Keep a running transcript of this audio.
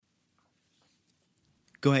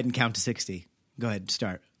Go ahead and count to 60. Go ahead,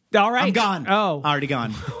 start. All right. I'm gone. Oh. Already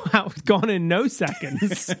gone. Wow, gone in no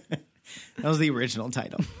seconds. That was the original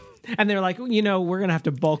title. And they're like, we're going to have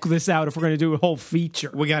to bulk this out if we're going to do a whole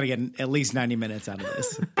feature. We got to get at least 90 minutes out of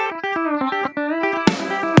this.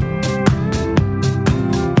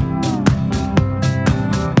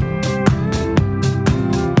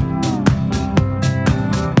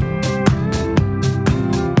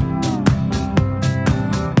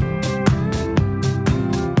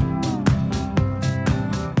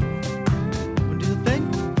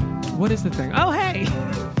 What is the thing? Oh, hey!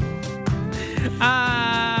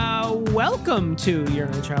 Welcome to Your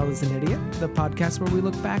Inner Child is an Idiot, the podcast where we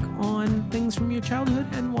look back on things from your childhood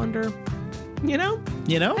and wonder,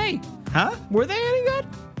 hey, huh? Were they any good?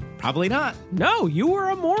 Probably not. No, you were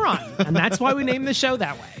a moron. And that's why we named the show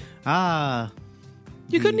that way.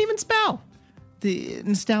 You couldn't even spell. The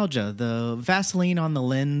nostalgia, the Vaseline on the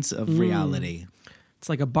lens of reality. It's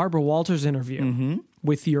like a Barbara Walters interview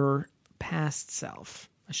with your past self.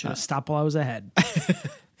 I should have stopped while I was ahead.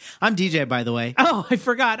 I'm DJ, by the way. Oh, I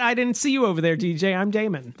forgot. I didn't see you over there, DJ. I'm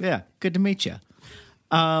Damon. Yeah, good to meet you.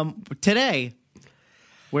 Today,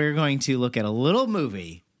 we're going to look at a little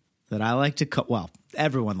movie that I like to call, well,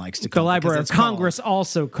 everyone likes to call the it. Library of Congress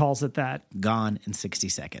also calls it that. Gone in 60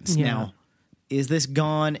 Seconds. Yeah. Now, is this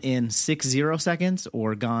gone in 60 seconds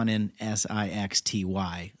or gone in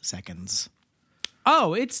SIXTY seconds?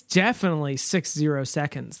 Oh, it's definitely 60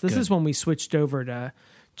 seconds. This is when we switched over to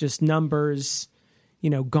just numbers,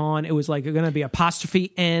 gone. It was like going to be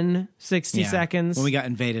apostrophe N 60 seconds. When we got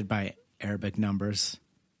invaded by Arabic numbers.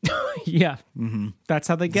 Yeah. Mm-hmm. That's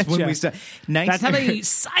how they get you. That's how they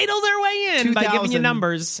sidle their way in by giving you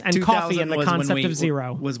numbers and coffee and the concept of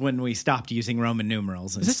zero. Was when we stopped using Roman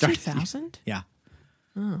numerals. And is this 2000? Yeah.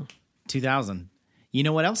 Oh. 2000. You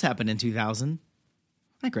know what else happened in 2000?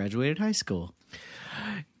 I graduated high school.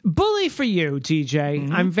 Bully for you, TJ.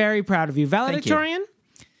 Mm-hmm. I'm very proud of you. Valedictorian?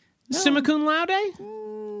 No. Summa cum laude?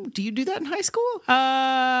 Do you do that in high school?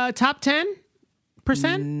 Top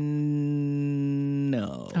 10%?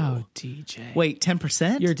 No. Oh, DJ. Wait,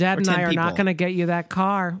 10%? Your dad and I are not going to get you that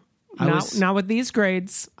car. Not with these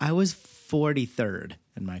grades. I was 43rd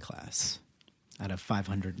in my class out of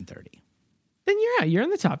 530. Then you're in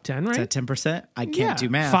the top 10, right? Is that 10%? I can't do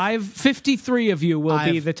math. 553 of you will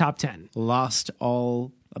be the top 10. Lost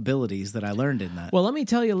all abilities that I learned in that. Well, let me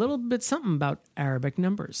tell you a little bit something about Arabic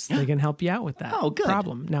numbers. They can help you out with that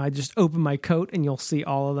problem. Now, I just open my coat and you'll see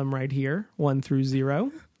all of them right here, 1 through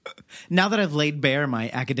 0. Now that I've laid bare my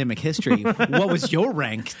academic history, what was your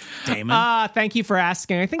rank, Damon? Thank you for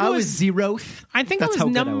asking. I think I was 0th. I think That's I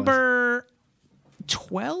was number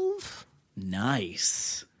 12.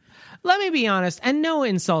 Nice. Let me be honest, and no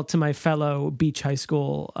insult to my fellow Beach High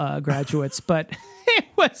School graduates, but it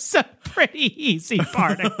was a pretty easy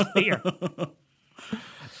bar to clear.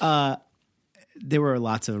 There were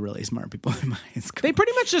lots of really smart people in my high school. They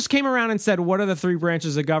pretty much just came around and said, what are the 3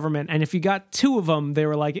 branches of government? And if you got 2 of them, they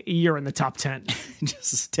were like, you're in the top 10.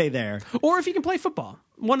 Just stay there. Or if you can play football.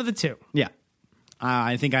 One of the 2. Yeah.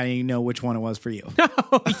 I think I know which one it was for you.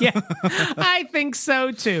 Oh, yeah. I think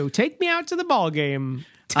so, too. Take me out to the ball game.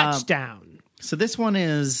 Touchdown. So this one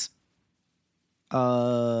is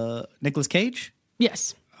Nicolas Cage?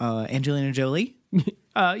 Yes. Angelina Jolie?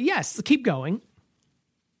 Yes. Keep going.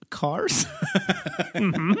 Cars?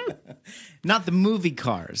 Mm-hmm. Not the movie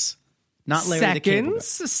Cars. Not Larry the Cable Guy.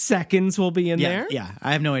 Seconds will be in there. Yeah.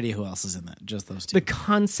 I have no idea who else is in that. Just those 2. The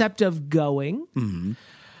concept of going. Mm-hmm.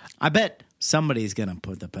 I bet somebody's going to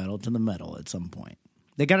put the pedal to the metal at some point.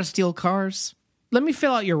 They got to steal cars? Let me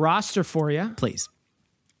fill out your roster for you. Please.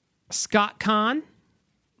 Scott Conn,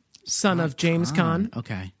 son of James Conn.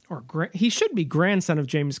 Okay. Or he should be grandson of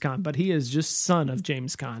James Conn, but he is just son of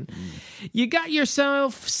James Conn. You got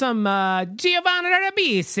yourself some Giovanni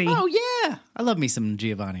Ribisi. Oh, yeah. I love me some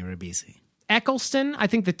Giovanni Ribisi. Eccleston. I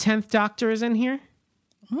think the 10th Doctor is in here.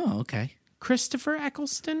 Oh, okay. Christopher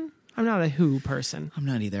Eccleston. I'm not a Who person. I'm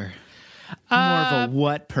not either. I'm more of a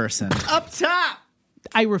what person. Up top.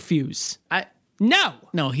 I refuse.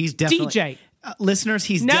 No, he's definitely... DJ. Listeners,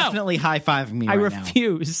 he's definitely high-fiving me right now. I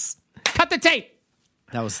refuse. Cut the tape.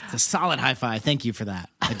 That was a solid high five. Thank you for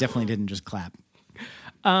that. I definitely didn't just clap.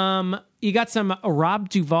 You got some Rob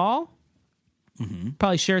Duvall. Mm-hmm.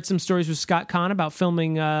 Probably shared some stories with Scott Conn about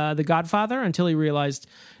filming The Godfather until he realized,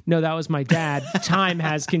 no, that was my dad. Time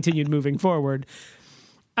has continued moving forward.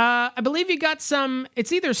 I believe you got some,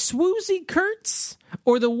 it's either Swoosie Kurtz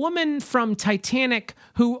or the woman from Titanic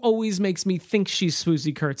who always makes me think she's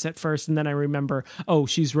Swoosie Kurtz at first, and then I remember, oh,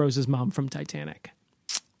 she's Rose's mom from Titanic.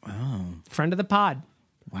 Oh. Friend of the pod.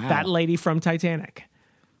 Wow. That lady from Titanic.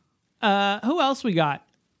 Who else we got?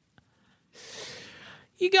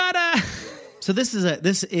 You gotta. So this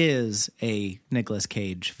is a Nicolas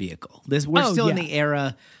Cage vehicle. We're Oh, still in yeah. the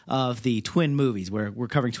era of the twin movies. We're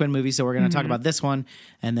covering twin movies, so we're going to talk about this one,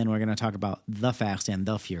 and then we're going to talk about The Fast and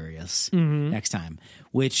the Furious next time.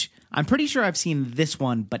 Which I'm pretty sure I've seen this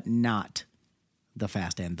one, but not The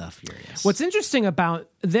Fast and the Furious. What's interesting about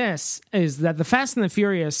this is that The Fast and the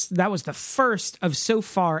Furious, that was the first of so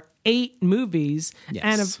far 8 movies. Yes.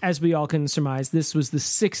 And as we all can surmise, this was the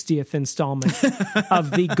 60th installment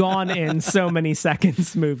of the Gone in So Many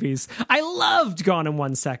Seconds movies. I loved Gone in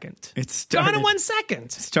 1 Second. It started- Gone in 1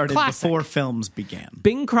 Second. started Classic. before films began.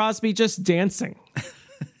 Bing Crosby just dancing.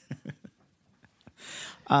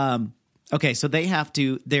 Okay, so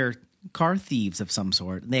they're car thieves of some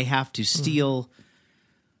sort. They have to steal.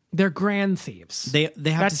 They're grand thieves. They have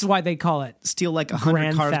That's to why they call it. steal like 100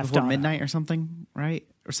 Grand cars Theft before Auto. midnight or something, right?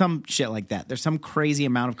 Or some shit like that. There's some crazy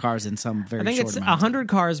amount of cars in some very I think short it's amount of time. 100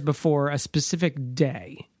 cars before a specific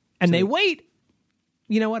day. And they wait.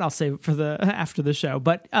 You know what? I'll save it for after the show.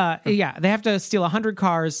 But yeah, they have to steal 100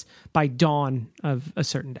 cars by dawn of a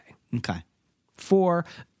certain day. Okay. For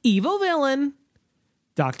evil villain,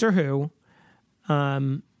 Doctor Who.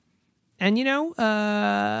 And there's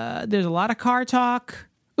a lot of car talk.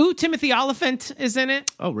 Ooh, Timothy Oliphant is in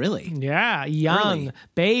it. Oh, really? Yeah, young, Really?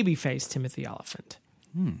 baby-faced Timothy Oliphant.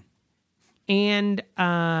 And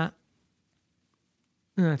that's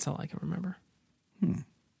all I can remember.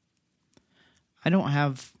 I don't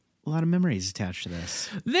have a lot of memories attached to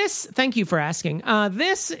this. Thank you for asking.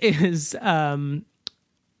 This is one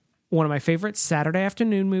of my favorite Saturday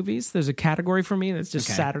afternoon movies. There's a category for me that's just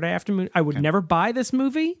Okay. Saturday afternoon. I would never buy this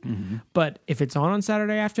movie, but if it's on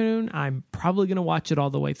Saturday afternoon, I'm probably going to watch it all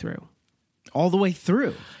the way through. All the way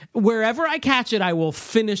through. Wherever I catch it, I will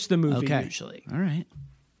finish the movie Okay. usually. All right.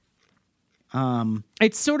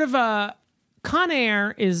 It's sort of a Con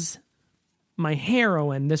Air is my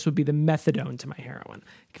heroine. This would be the methadone to my heroine.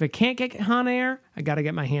 If I can't get Con Air, I got to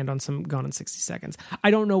get my hand on some Gone in 60 Seconds.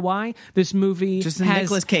 I don't know why. This movie Just has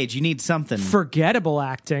Nicolas Cage. You need something. forgettable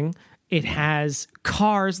acting. It has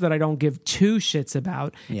cars that I don't give two shits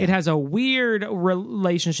about. Yeah. It has a weird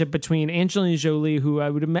relationship between Angelina Jolie, who I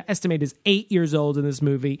would estimate is 8 years old in this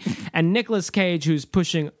movie, and Nicolas Cage, who's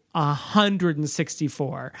pushing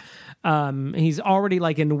 164. He's already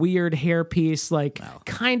like in weird hairpiece, like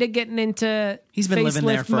kind of getting into. He's been living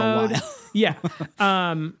there facelift for a mode. while. Yeah.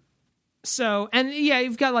 So, and yeah,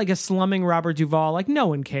 you've got like a slumming Robert Duvall. Like no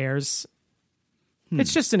one cares.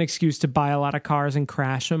 It's just an excuse to buy a lot of cars and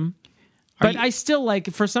crash them. But I still like,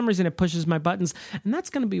 for some reason, it pushes my buttons, and that's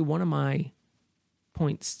going to be one of my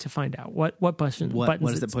points to find out what buttons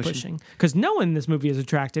is it it's pushing? pushing. Because no one in this movie is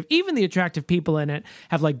attractive. Even the attractive people in it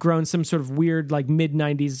have like grown some sort of weird like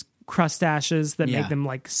mid-90s crustaches that Yeah. make them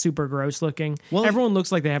like super gross looking. Well, Everyone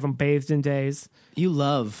looks like they haven't bathed in days. You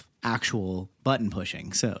love actual button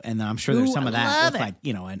pushing. So, and I'm sure there's Ooh, some of I that love with it. like,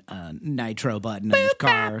 a nitro button on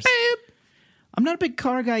cars. I'm not a big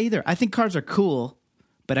car guy either. I think cars are cool,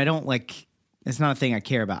 but I don't like, it's not a thing I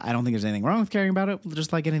care about. I don't think there's anything wrong with caring about it,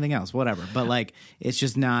 just like anything else, whatever. But like, it's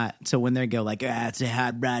just not, so when they go like, it's a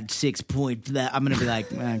hot rod 6 point, I'm going to be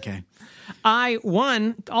like, okay. I,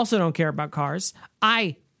 also don't care about cars.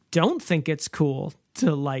 I don't think it's cool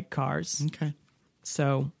to like cars. Okay.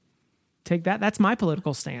 So take that. That's my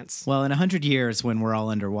political stance. Well, in 100 years, when we're all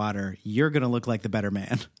underwater, you're going to look like the better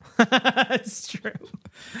man. That's true.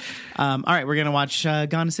 All right, we're going to watch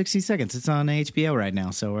Gone in 60 Seconds. It's on HBO right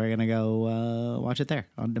now, so we're going to go watch it there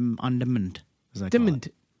on demand. As I call it.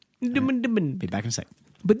 Be back in a sec.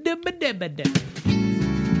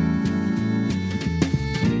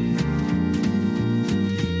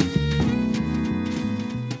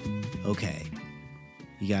 Okay.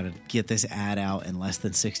 You got to get this ad out in less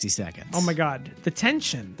than 60 seconds. Oh my God. The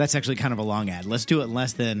tension. That's actually kind of a long ad. Let's do it in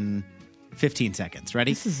less than 15 seconds.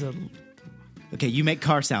 Ready? This is a. Okay, you make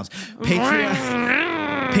car sounds.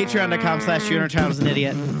 Patreon.com/You Inner Child is an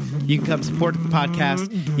Idiot. You can come support the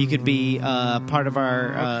podcast. You could be part of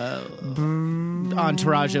our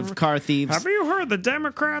entourage of car thieves. Have you heard the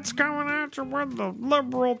Democrats coming at you with the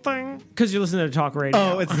liberal thing? Because you're listening to talk radio.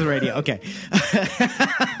 Oh, it's the radio. Okay.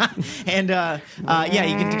 And yeah,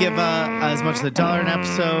 you can give as much as $1 an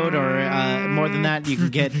episode, or more than that. You can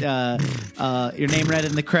get your name read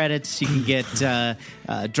in the credits. You can get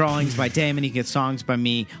drawings by Damon. You can get songs by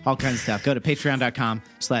me. All kinds of stuff. Go to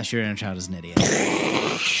patreon.com/Your Inner Child is an Idiot.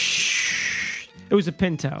 It was a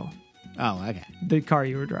Pinto, Oh, okay. the car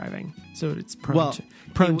you were driving. So it's prone, Well,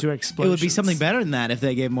 to explosions. It would be something better than that if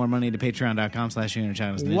they gave more money to patreon.com/Your Inner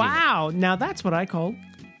Child is an Idiot. Wow. Now that's what I call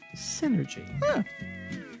synergy.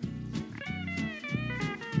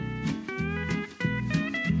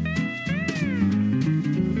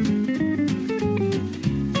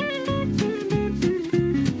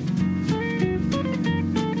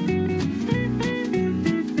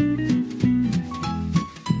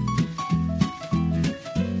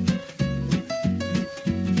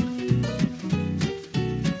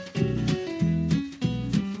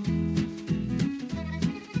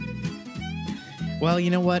 Well,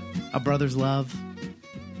 you know what? A brother's love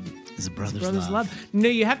is a brother's love. No,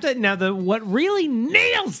 you have to. Now, what really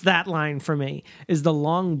nails that line for me is the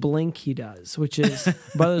long blink he does, which is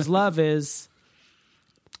brother's love is.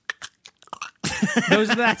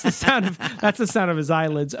 That's the sound of his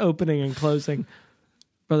eyelids opening and closing.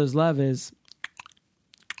 Brother's love is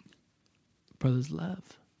brother's love.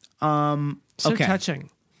 So Okay. touching.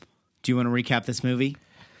 Do you want to recap this movie?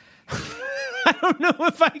 I don't know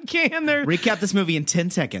if I can. Recap this movie in 10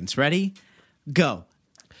 seconds. Ready? Go.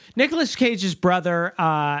 Nicolas Cage's brother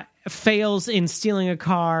fails in stealing a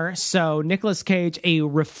car, so Nicolas Cage, a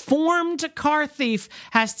reformed car thief,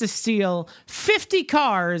 has to steal 50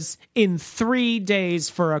 cars in 3 days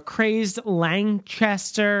for a crazed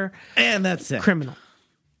Lancaster And that's it. criminal.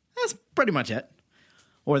 That's pretty much it.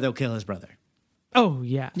 Or they'll kill his brother. Oh,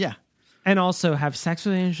 yeah. Yeah. And also have sex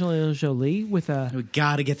with Angelina Jolie with a We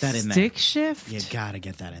got to get that in there. stick shift. You got to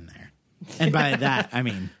get that in there. And by that, I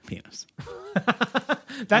mean penis.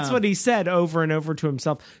 That's what he said over and over to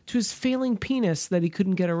himself, to his failing penis that he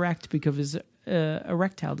couldn't get erect because of his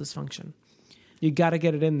erectile dysfunction. You got to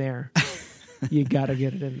get it in there. You got to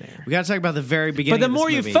get it in there. We got to talk about the very beginning But the of this more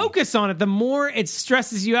you movie. focus on it, the more it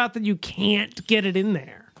stresses you out that you can't get it in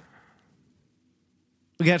there.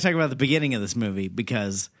 We got to talk about the beginning of this movie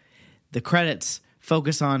because the credits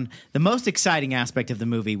focus on the most exciting aspect of the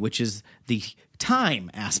movie, which is the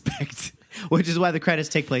time aspect, which is why the credits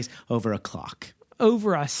take place over a clock.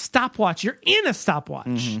 Over a stopwatch. You're in a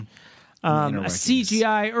stopwatch. A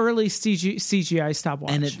CGI, early CGI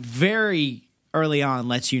stopwatch. And it very early on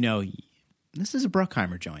lets you know this is a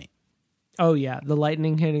Bruckheimer joint. Oh, yeah. The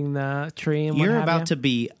lightning hitting the tree and You're about to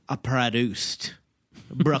be a produced.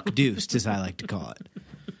 Bruckdeuced, as I like to call it.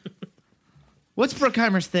 What's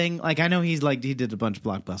Bruckheimer's thing? Like, I know he did a bunch of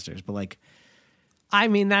blockbusters, but like, I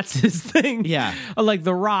mean, that's his thing. Yeah. Like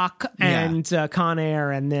The Rock and Con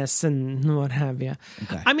Air and this and what have you.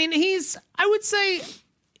 Okay. I mean, I would say,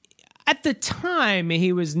 at the time,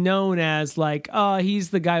 he was known as like, oh, he's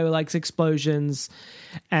the guy who likes explosions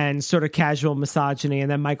and sort of casual misogyny. And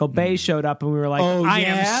then Michael Bay showed up and we were like, I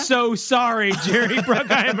am so sorry, Jerry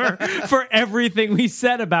Bruckheimer, for everything we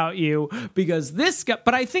said about you. Because this guy,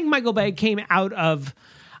 but I think Michael Bay came out of,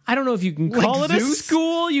 I don't know if you can call it Zeus? a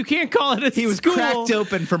school. You can't call it a school. he was cracked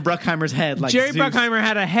open from Bruckheimer's head. Like Jerry Zeus. Bruckheimer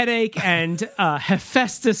had a headache, and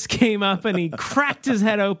Hephaestus came up, and he cracked his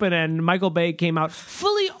head open, and Michael Bay came out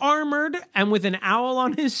fully armored and with an owl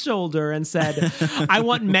on his shoulder and said, I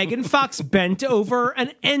want Megan Fox bent over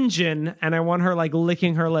an engine, and I want her, like,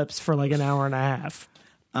 licking her lips for, like, an hour and a half.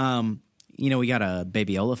 You know, we got a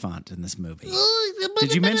baby Oliphant in this movie.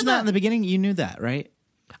 Did you mention that in the beginning? You knew that, right?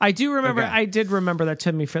 I do remember, Okay. I did remember that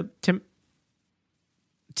Tim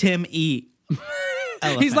Tim E.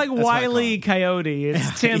 Elephant. he's like That's what I call Wile E. him. Coyote.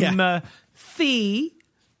 It's Tim Yeah. The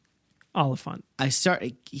Oliphant.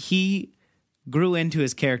 He grew into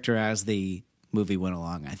his character as the movie went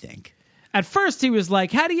along, I think. At first, he was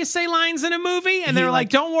like, how do you say lines in a movie? And they He, were like, like-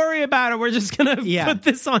 don't worry about it. We're just going to put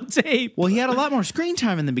this on tape. Well, he had a lot more screen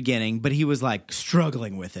time in the beginning, but he was like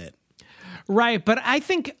struggling with it. Right. But I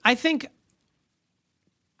think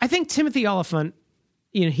Timothy Oliphant,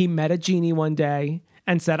 you know, he met a genie one day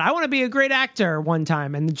and said, I want to be a great actor one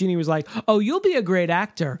time. And the genie was like, oh, you'll be a great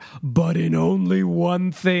actor, but in only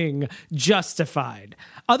one thing, Justified.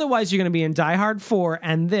 Otherwise, you're going to be in Die Hard 4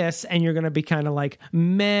 and this, and you're going to be kind of like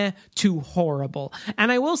meh to horrible.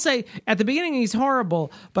 And I will say, at the beginning, he's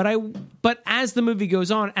horrible, but as the movie goes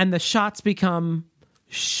on and the shots become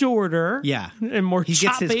shorter and more He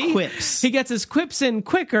choppy, gets his quips. he gets his quips in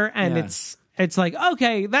quicker, and Yeah. it's like,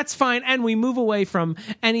 okay, that's fine. And we move away from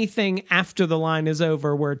anything after the line is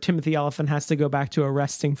over where Timothy Oliphant has to go back to a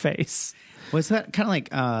resting face. Was that kind of like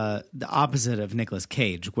the opposite of Nicolas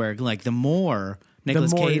Cage, where like the more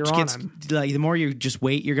Nicolas more Cage you're on gets, him. like the more you just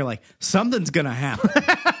wait, you're gonna like something's gonna happen.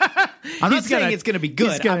 I'm not He's saying gonna- it's gonna be he's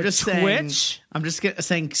good. gonna I'm just twitch. saying. I'm just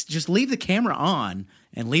saying, just leave the camera on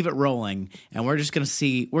and leave it rolling, and we're just gonna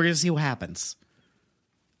see. We're gonna see what happens.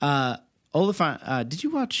 Oliphant, did you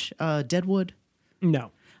watch Deadwood?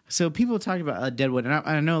 No. So people talk about Deadwood, and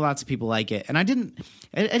I know lots of people like it, and I didn't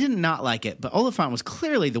not like it, but Oliphant was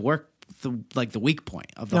clearly the weak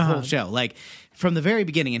point of the whole show, like from the very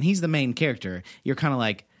beginning, and he's the main character. You're kind of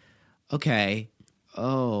like, okay,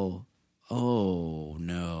 oh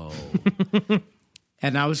no.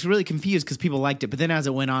 And I was really confused because people liked it, but then as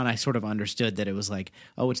it went on, I sort of understood that it was like,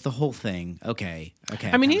 oh, it's the whole thing. Okay.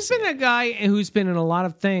 I mean, he's been a guy who's been in a lot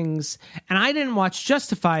of things, and I didn't watch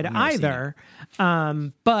Justified either.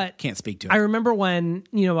 But Can't speak to it. I remember when,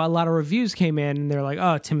 you know, a lot of reviews came in and they're like,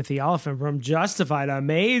 oh, Timothy Oliphant from Justified,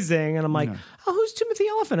 amazing. And I'm like, oh, who's Timothy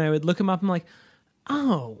Oliphant? I would look him up. I'm like,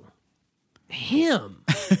 Oh, him.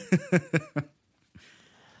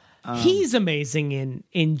 He's amazing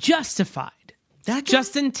in Justified. That guy?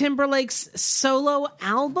 Justin Timberlake's solo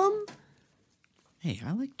album. Hey,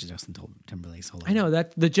 I like Justin Timberlake's whole. I know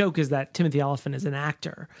that the joke is that Timothy Olyphant is an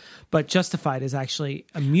actor, but Justified is actually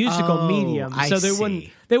a musical medium, I so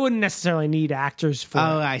see. they wouldn't necessarily need actors for.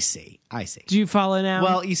 Oh, it. I see. Do you follow now?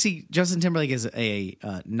 Well, you see, Justin Timberlake is a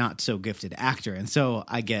not so gifted actor, and so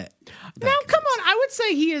I get. now come on, I would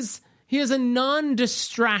say he is a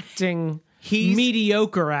non-distracting,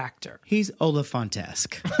 mediocre actor. He's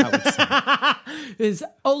Oliphantesque, I would say. His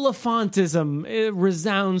Olyphantism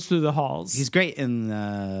resounds through the halls. He's great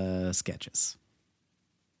in sketches.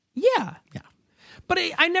 Yeah. Yeah. But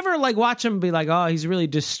I never watch him be like, oh, he's really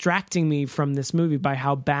distracting me from this movie by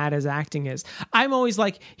how bad his acting is. I'm always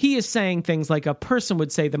like, he is saying things like a person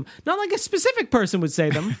would say them, not like a specific person would say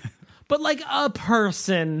them, but like a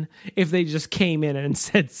person if they just came in and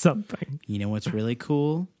said something. You know what's really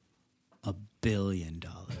cool? $1 billion.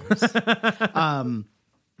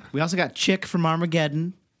 We also got Chick from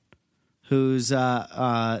Armageddon, who's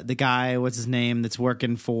the guy, what's his name, that's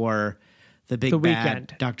working for the big bad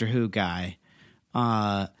Weeknd. Doctor Who guy.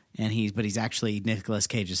 But he's actually Nicolas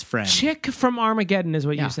Cage's friend. Chick from Armageddon is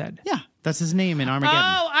what yeah. you said. Yeah, that's his name in Armageddon.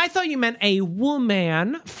 Oh, I thought you meant a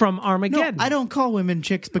woman from No, Armageddon. I don't call women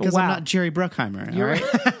chicks because I'm not Jerry Bruckheimer. All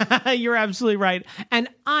right? You're absolutely right. And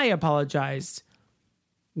I apologized.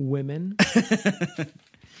 Women.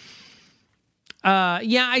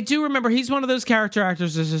 Yeah, I do remember he's one of those character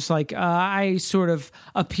actors that's just like, I sort of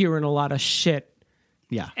appear in a lot of shit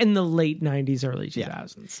Yeah. in the late 90s, early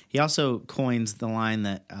 2000s. He also coins the line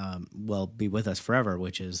that will be with us forever,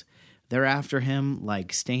 which is, they're after him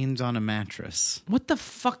like stains on a mattress. What the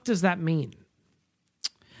fuck does that mean?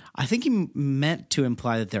 I think he meant to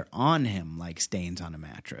imply that they're on him like stains on a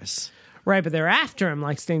mattress. Right, but they're after him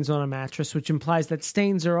like stains on a mattress, which implies that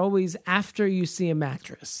stains are always after you see a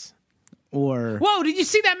mattress. Or Whoa, did you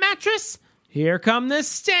see that mattress? Here come the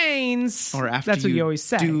stains. or after That's what you always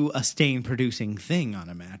say. do a stain producing thing on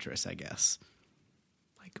a mattress, I guess.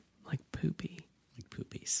 Like poopy. Like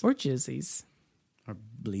poopies. Or jizzies. Or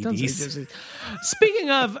Don't say bleedies. jizzies.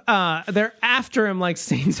 Speaking of, they're after him like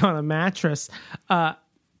stains on a mattress.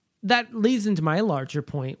 That leads into my larger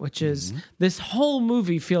point, which is this whole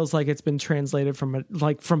movie feels like it's been translated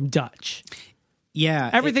from Dutch. Yeah.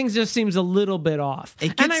 Everything just seems a little bit off. It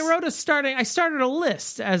And gets- I started a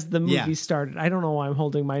list as the movie Yeah. started. I don't know why I'm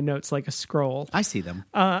holding my notes like a scroll. I see them.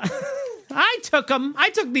 I took them. I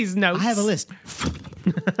took these notes. I have a list.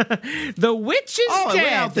 The witch is Oh, I dead.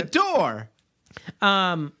 went out the door.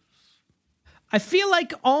 I feel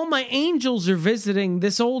like all my angels are visiting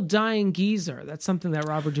this old dying geezer. That's something that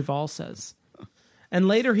Robert Duvall says. And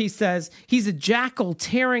later he says, he's a jackal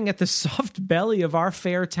tearing at the soft belly of our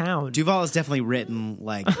fair town. Duval is definitely written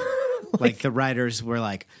like the writers were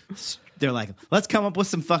like, they're like, let's come up with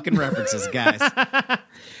some fucking references, guys.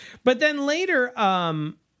 But then later,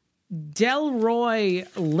 Delroy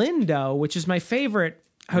Lindo, which is my favorite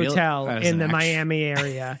hotel That is in an the act- Miami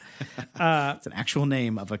area, It's an actual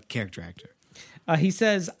name of a character actor. he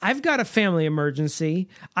says, I've got a family emergency.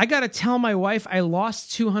 I got to tell my wife I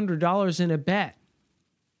lost $200 in a bet.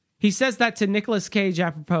 He says that to Nicolas Cage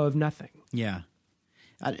apropos of nothing. Yeah.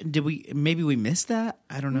 Maybe we missed that?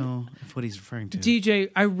 I don't know if what he's referring to.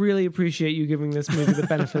 DJ, I really appreciate you giving this movie the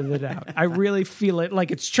benefit of the doubt. I really feel it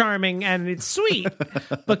like it's charming and it's sweet.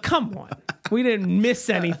 But come on. We didn't miss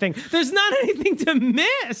anything. There's not anything to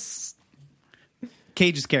miss.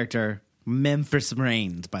 Cage's character, Memphis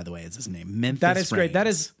Reigns, by the way, is his name. Memphis That is great. That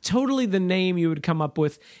is totally the name you would come up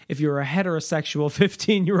with if you were a heterosexual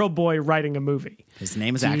 15-year-old boy writing a movie. His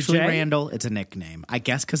name is DJ? actually Randall. It's a nickname. I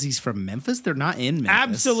guess because he's from Memphis. They're not in Memphis.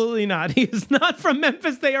 Absolutely not. He is not from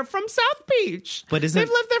Memphis. They are from South Beach. But they've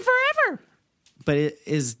lived there forever. But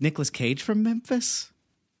is Nicolas Cage from Memphis?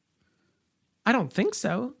 I don't think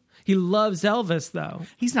so. He loves Elvis, though.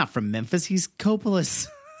 He's not from Memphis. He's Coppola's.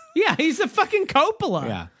 Yeah, he's a fucking Coppola.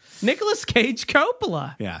 Yeah. Nicolas Cage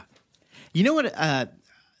Coppola. Yeah. You know what?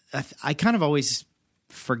 I kind of always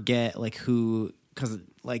forget who, because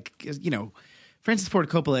Francis Ford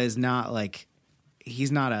Coppola is not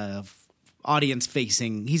he's not a audience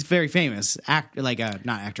facing. He's very famous not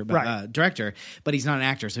actor, but Right. director. But he's not an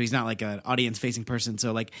actor, so he's not like an audience facing person.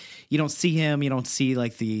 So you don't see him, you don't see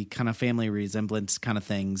the kind of family resemblance kind of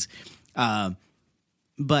things.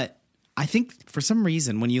 But I think for some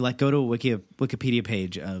reason when you go to a Wikipedia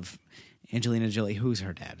page of Angelina Jolie, who's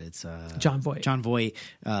her dad? It's John Voight. John Voight,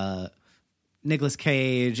 Nicolas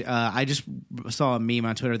Cage. I just saw a meme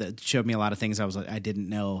on Twitter that showed me a lot of things I didn't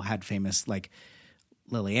know had famous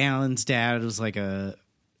Lily Allen's dad was like a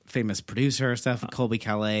famous producer or stuff. Colby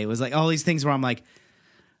Calais. It was like all these things where I'm like,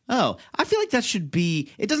 oh, I feel like that should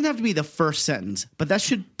be, it doesn't have to be the first sentence, but that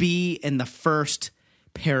should be in the first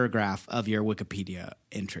paragraph of your Wikipedia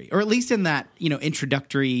entry, or at least in that,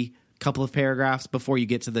 introductory couple of paragraphs before you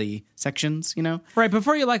get to the sections, Right,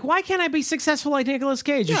 before you're like, why can't I be successful like Nicolas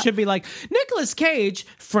Cage? You should be like, Nicolas Cage,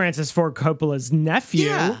 Francis Ford Coppola's nephew.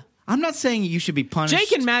 Yeah. I'm not saying you should be punished.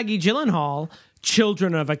 Jake and Maggie Gyllenhaal,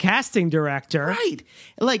 children of a casting director. Right.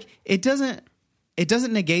 Like, it doesn't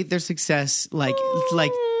negate their success, like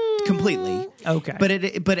completely. Okay. But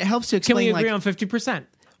it helps to Can explain, we agree on 50%?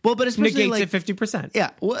 well, but especially Negates it 50%. Yeah.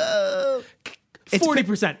 Well,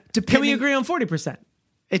 40%. Can we agree on 40%?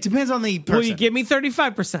 It depends on the person. Will you give me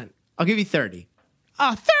 35%? I'll give you 30.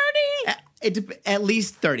 30? At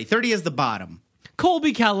least 30. 30 is the bottom.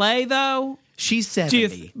 Colby Calais, though? She's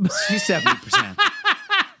 70. She's 70%.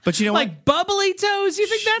 But you know what? Like Bubbly Toes? You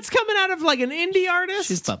think that's coming out of like an indie artist?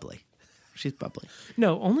 She's bubbly. She's bubbly.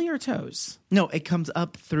 No, only her toes. No, it comes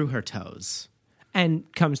up through her toes. And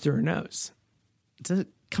comes through her nose. Does it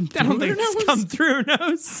come through I don't her think nose? it's come through her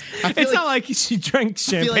nose. It's not like she drank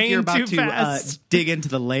champagne I feel like you're about too to fast. dig into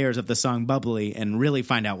the layers of the song Bubbly and really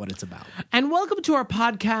find out what it's about. And welcome to our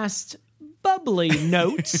podcast, Bubbly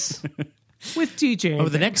Notes, with DJ. Over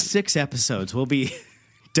the next 6 episodes, we'll be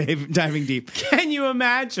diving deep. Can you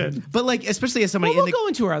imagine? But like, especially as somebody We'll go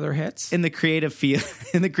into our other hits. in the creative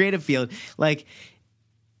field, like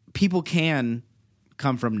people can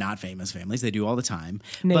come from not famous families. They do all the time.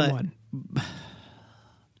 Name one.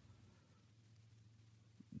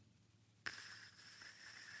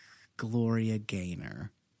 Gloria Gaynor.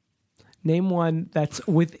 Name one that's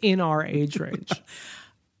within our age range.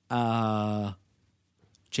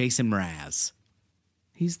 Jason Mraz.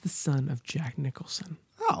 He's the son of Jack Nicholson.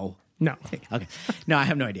 Oh. No. Okay. No, I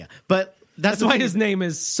have no idea. But that's Why his name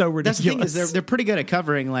is so ridiculous. That's the thing is they're pretty good at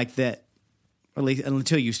covering like that, at least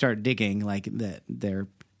until you start digging like that they're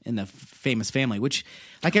in the famous family, which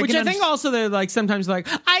like Which I think also they're like sometimes like,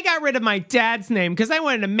 I got rid of my dad's name because I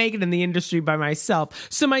wanted to make it in the industry by myself.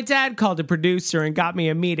 So my dad called a producer and got me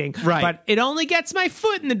a meeting. Right. But it only gets my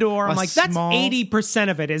foot in the door. I'm like, that's 80%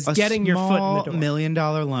 of it is getting your foot in the door. $1 million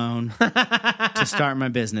loan to start my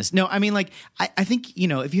business. No, I mean like I think,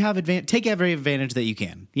 if you have take every advantage that you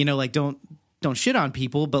can. Like don't shit on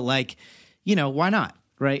people, but like, why not?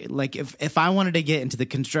 Right? Like if I wanted to get into the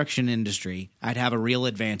construction industry, I'd have a real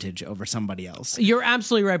advantage over somebody else. You're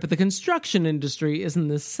absolutely right, but the construction industry isn't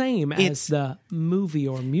the same as the movie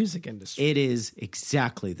or music industry. It is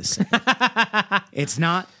exactly the same. It's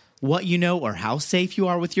not what you know or how safe you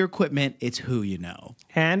are with your equipment. It's who you know.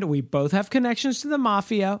 And we both have connections to the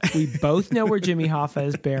mafia. We both know where Jimmy Hoffa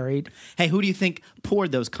is buried. Hey, who do you think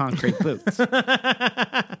poured those concrete boots?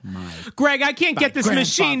 Greg, I can't get this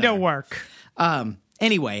machine to work.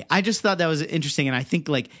 Anyway, I just thought that was interesting, and I think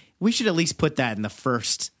like we should at least put that in the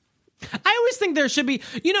first. I always think there should be,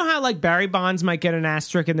 how like Barry Bonds might get an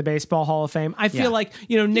asterisk in the Baseball Hall of Fame. I feel like,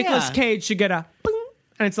 Nicolas Cage should get a bing,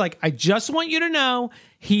 and it's like, I just want you to know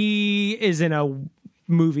he is in a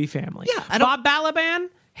movie family. Yeah, Bob Balaban,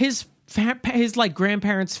 his like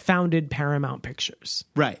grandparents founded Paramount Pictures.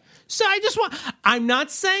 Right. So I'm not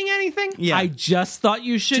saying anything. Yeah. I just thought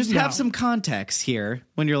you should Just know. have some context here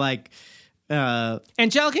when you're like,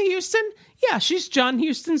 Angelica Houston? Yeah, she's John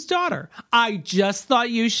Huston's daughter. I just thought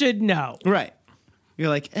you should know. right. You're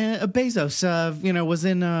like, Bezos, was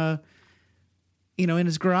in, in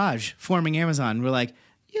his garage forming Amazon. We're like,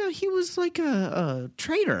 yeah, he was like a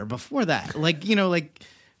trader before that. Like,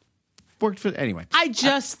 worked for, anyway. I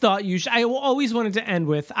just thought you should. I always wanted to end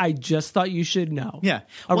with, I just thought you should know. Yeah.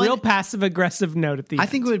 A real passive-aggressive note at the end. I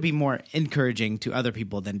think it would be more encouraging to other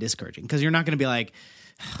people than discouraging, because you're not going to be like,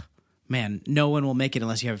 man, no one will make it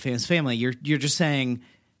unless you have a famous family. You're just saying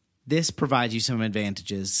this provides you some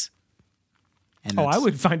advantages. And I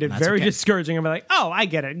would find it very discouraging. I'd be like, oh, I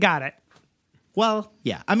get it. Got it. Well,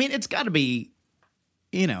 yeah. I mean, it's got to be,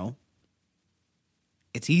 it's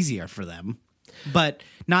easier for them. But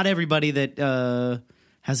not everybody that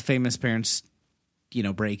has famous parents,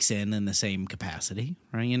 breaks in the same capacity,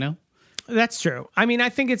 right? That's true. I mean, I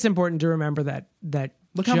think it's important to remember that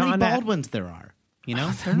Look John how many Baldwins there are. They're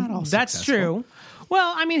not all That's successful. true.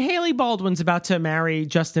 Well, I mean, Haley Baldwin's about to marry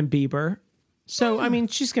Justin Bieber. So, I mean,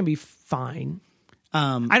 she's going to be fine.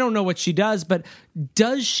 I don't know what she does, but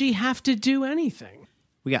does she have to do anything?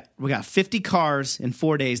 We got 50 cars in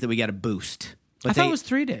 4 days that we got to boost. I thought it was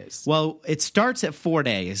 3 days. Well, it starts at 4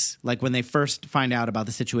 days, like when they first find out about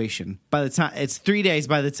the situation. By the time it's 3 days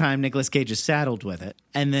by the time Nicolas Cage is saddled with it.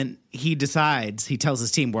 And then he tells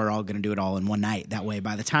his team, we're all going to do it all in one night. That way,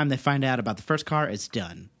 by the time they find out about the first car, it's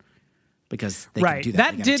done. Because they can do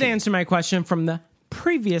that. That did answer my question from the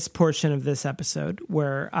previous portion of this episode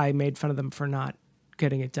where I made fun of them for not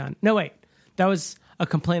getting it done. No, wait. That was a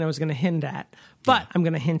complaint I was going to hint at, but I'm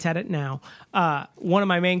going to hint at it now. One of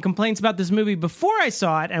my main complaints about this movie before I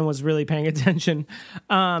saw it and was really paying attention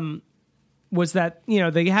was that,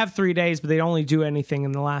 they have 3 days, but they only do anything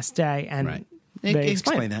in the last day. And they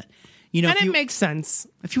explain that. And it makes sense.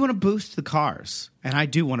 If you want to boost the cars, and I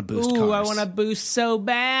do want to boost cars. I want to boost so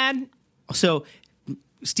bad. So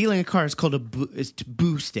stealing a car is called is to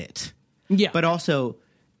boost it. Yeah. But also,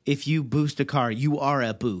 if you boost a car, you are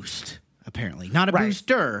a boost, apparently. Not a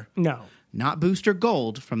booster. No. Not Booster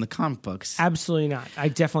Gold from the comic books. Absolutely not. I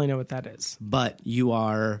definitely know what that is. But you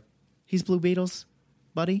are... He's Blue Beetles,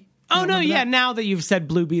 buddy. Oh, no, yeah. Now that you've said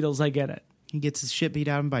Blue Beetles, I get it. He gets his shit beat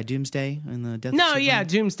out of him by Doomsday in the Death of No, Superman. yeah,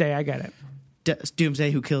 Doomsday, I get it.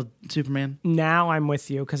 Doomsday who killed Superman. Now I'm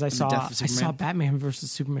with you because I saw Batman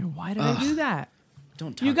versus Superman. Why did I do that?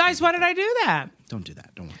 Don't talk You guys, why did I do that? Don't do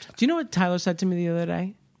that. Don't watch that. Do you know what Tyler said to me the other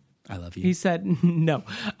day? I love you. He said, no.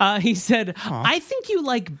 He said, I think you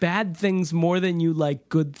like bad things more than you like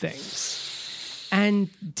good things. And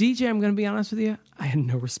DJ, I'm going to be honest with you, I had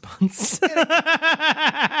no response.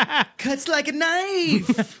 Cuts like a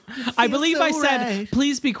knife. I believe I said,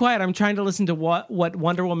 please be quiet. I'm trying to listen to what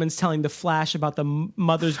Wonder Woman's telling the Flash about the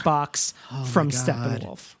mother's box from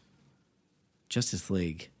Steppenwolf. Justice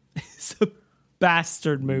League. It's a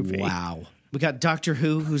bastard movie. Wow. We got Doctor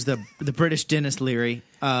Who, who's the British Dennis Leary,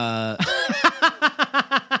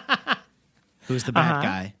 who's the bad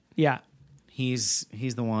guy. Yeah. He's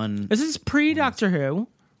the one. This is pre-Doctor Who.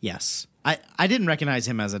 Yes. I didn't recognize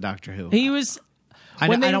him as a Doctor Who. He was...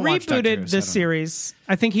 When they rebooted the series,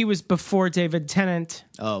 I think he was before David Tennant.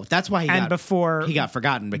 Oh, that's why he got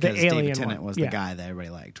forgotten because David Tennant was the guy that everybody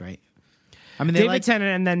liked, right? I mean, David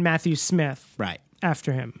Tennant and then Matthew Smith, right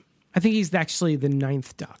after him. I think he's actually the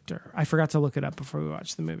 9th Doctor. I forgot to look it up before we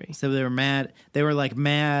watched the movie. So they were mad. They were like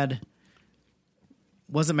mad.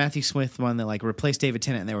 Wasn't Matthew Smith the one that like replaced David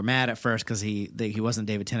Tennant? And they were mad at first because he wasn't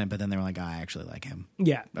David Tennant, but then they were like, I actually like him.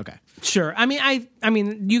 Yeah. Okay. Sure. I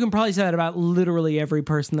mean, you can probably say that about literally every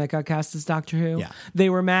person that got cast as Doctor Who. Yeah. They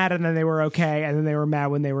were mad and then they were okay, and then they were mad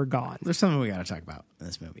when they were gone. There's something we got to talk about in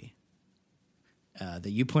this movie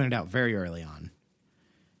that you pointed out very early on.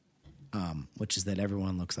 Which is that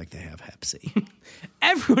everyone looks like they have Hep C.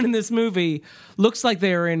 Everyone in this movie looks like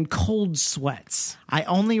they're in cold sweats. I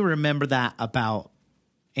only remember that about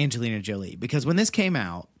Angelina Jolie because when this came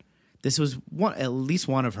out, this was at least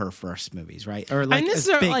one of her first movies, right? Or like, and this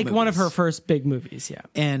is like one of her first big movies, yeah.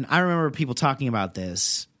 And I remember people talking about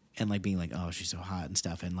this and like being like, "Oh, she's so hot" and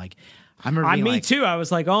stuff. And like, I remember being me too. I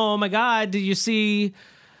was like, "Oh my god, did you see?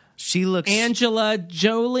 She looks Angela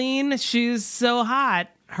Jolene. She's so hot."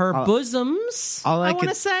 Her bosoms, I want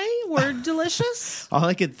to say, were delicious. All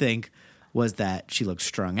I could think was that she looked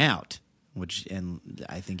strung out, and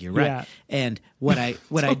I think you're right. Yeah. And what I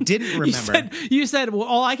didn't remember, you said, well,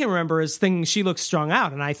 all I can remember is thinking she looks strung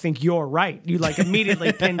out, and I think you're right. You like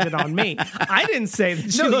immediately pinned it on me. I didn't say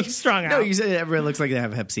that she looks strung out. No, you said everyone looks like they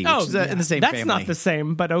have Hep C, which is in the same family. That's not the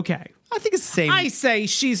same, but okay. I think it's the same. I say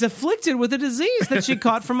she's afflicted with a disease that she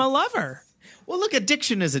caught from a lover. Well, look,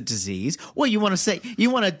 addiction is a disease. Well, you want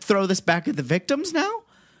to throw this back at the victims now?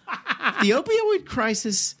 The opioid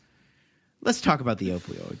crisis. Let's talk about the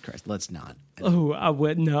opioid crisis. Let's not. Oh, I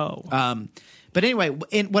would no. But anyway,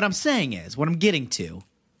 what I'm saying is, what I'm getting to,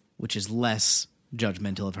 which is less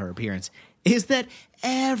judgmental of her appearance, is that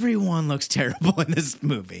everyone looks terrible in this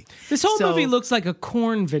movie. This whole movie looks like a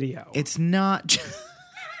Korn video. It's not.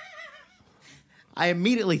 I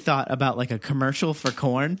immediately thought about like a commercial for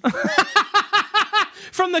Korn.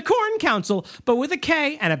 From the Korn Council, but with a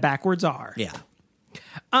K and a backwards R. Yeah.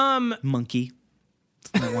 Monkey.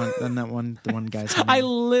 The one guy's name. I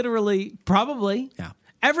literally, probably. Yeah.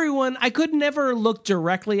 Everyone, I could never look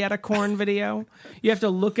directly at a Korn video. You have to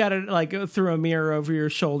look at it like through a mirror over your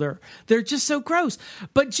shoulder. They're just so gross.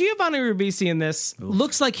 But Giovanni Ribisi in this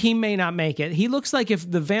looks like he may not make it. He looks like if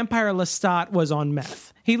the vampire Lestat was on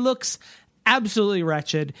meth. He looks absolutely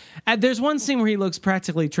wretched. There's one scene where he looks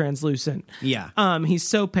practically translucent. Yeah. He's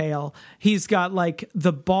so pale. He's got like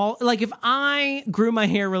the bald. Like if I grew my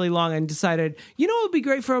hair really long and decided, you know what would be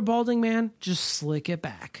great for a balding man? Just slick it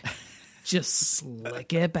back. just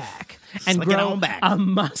slick it back and Slick it grow on back. a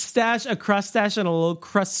mustache, a crustache, and a little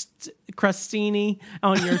crustini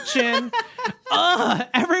on your chin.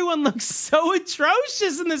 Everyone looks so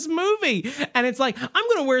atrocious in this movie. And it's like, I'm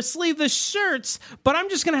going to wear sleeveless shirts, but I'm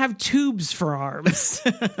just going to have tubes for arms.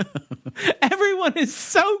 Everyone is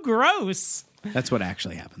so gross. That's what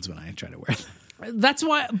actually happens when I try to wear them. That's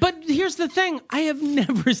why. But here's the thing: I have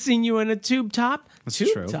never seen you in a tube top. That's tube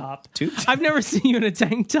true. top. Tube top. I've never seen you in a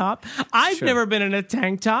tank top. I've True. never been in a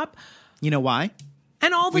tank top. You know why?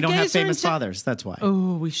 And all the We don't gays have are famous in fathers. That's why.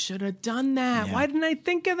 Oh, we should have done that. Yeah. Why didn't I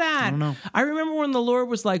think of that? I don't know. I remember when the Lord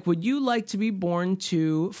was like, "Would you like to be born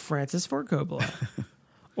to Francis Ford Coppola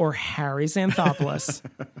or Harry Xanthopoulos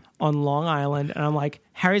on Long Island?" And I'm like,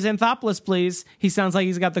 "Harry Xanthopoulos, please. He sounds like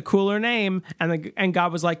he's got the cooler name." And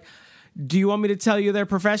God was like, "Do you want me to tell you their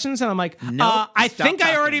professions?" And I'm like, Nope, I stop think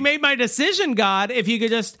I already talking. made my decision, God. If you could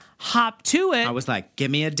just hop to it." I was like, give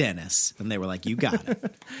me a Dennis. And they were like, you got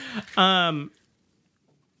it.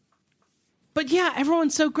 But yeah,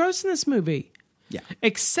 everyone's so gross in this movie. Yeah.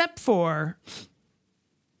 Except for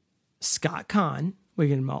Scott Conn. We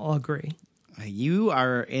can all agree. You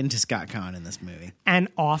are into Scott Conn in this movie. And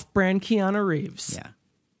off-brand Keanu Reeves. Yeah.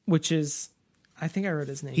 Which is, I think I wrote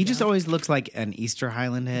his name He just down. always looks like an Easter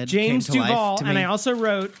Highland head. James came to life Duvall. to And me. I also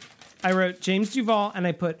wrote James Duvall and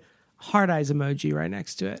I put heart eyes emoji right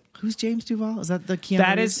next to it. Who's James Duvall? Is that the Keanu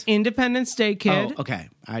That Reeves? is Independence Day Kid. Oh, okay.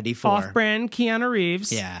 ID4. Off-brand Keanu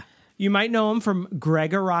Reeves. Yeah. You might know him from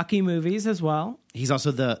Greg Araki movies as well. He's also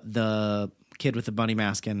the kid with the bunny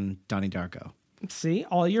mask in Donnie Darko. See,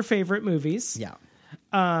 all your favorite movies. Yeah.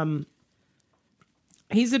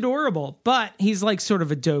 He's adorable, but he's like sort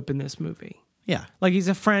of a dope in this movie. Yeah. Like he's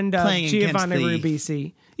a friend of Playing against Giovanni the-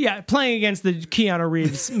 Ribisi. Yeah, playing against the Keanu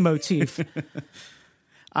Reeves motif.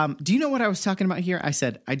 Do you know what I was talking about here? I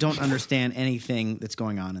said, I don't understand anything that's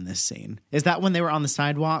going on in this scene. Is that when they were on the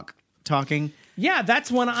sidewalk talking? Yeah, that's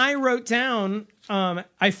when I wrote down.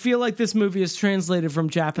 I feel like this movie is translated from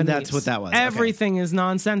Japanese. That's what that was. Okay. Everything is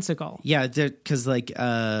nonsensical. Yeah, because like,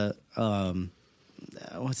 what's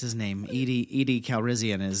his name? Edie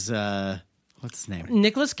Calrissian is, what's his name?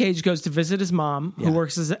 Nicolas Cage goes to visit his mom, who Yeah.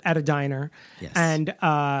 works at a diner. Yes. And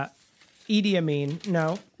No.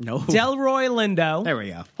 Delroy Lindo. There we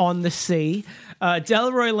go. On the sea.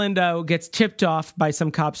 Delroy Lindo gets tipped off by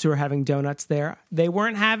some cops who are having donuts there. They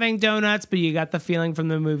weren't having donuts, but you got the feeling from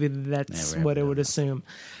the movie that that's what it would assume.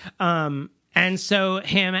 And so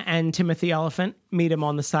him and Timothy Oliphant meet him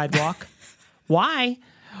on the sidewalk. Why?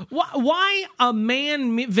 Why a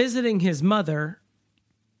man visiting his mother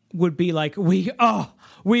would be like, we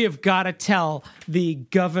have got to tell the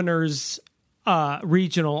governor's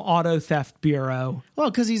regional auto theft bureau. Well,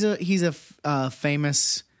 because he's a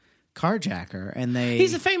famous carjacker, and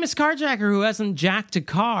He's a famous carjacker who hasn't jacked a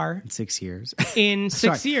car 6 years. in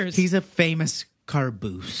 6 Sorry, years. He's a famous car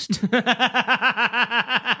boost.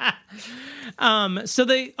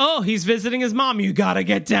 So he's visiting his mom. You got to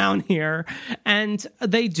get down here. And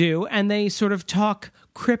they do. And they sort of talk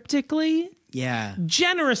cryptically. Yeah.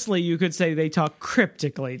 Generously, you could say they talk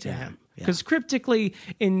cryptically to him. Because cryptically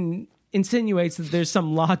insinuates that there's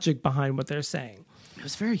some logic behind what they're saying. It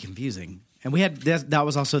was very confusing. And we had that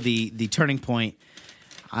was also the turning point.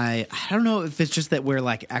 I don't know if it's just that we're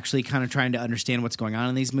like actually kind of trying to understand what's going on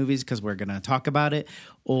in these movies because we're going to talk about it,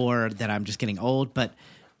 or that I'm just getting old, but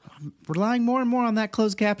I'm relying more and more on that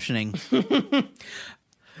closed captioning.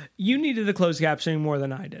 You needed the closed captioning more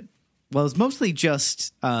than I did. Well, it's mostly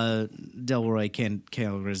just Delroy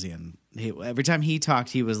Calrissian. Every time he talked,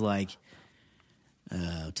 he was like,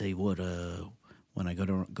 "I'll tell you what. When I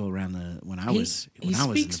go around when I was He in the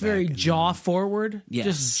speaks back, very and jaw forward. Yes.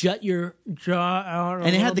 Just jut your jaw out.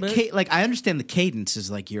 And it had the like I understand the cadence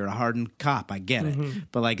is like you're a hardened cop. I get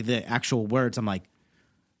it, but like the actual words, I'm like,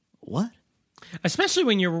 what? Especially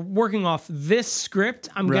when you're working off this script,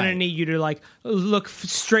 I'm going to Right. need you to like look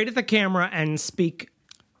straight at the camera and speak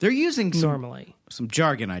They're using normally. some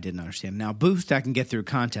jargon I didn't understand. Now, boost I can get through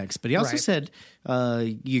context, but he also Right. said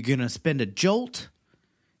you're gonna spend a jolt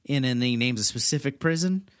in, and he names a specific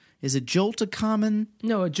prison. Is a jolt a common?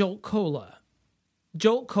 No, a Jolt Cola.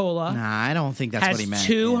 Jolt Cola Nah, I don't think that's has what he meant. in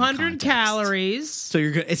 200 context. calories. So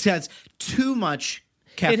you're gonna. It has too much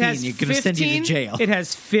caffeine. It has You're gonna send you to jail. It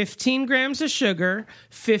has 15 grams of sugar,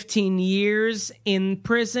 15 years in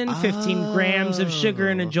prison, 15 grams of sugar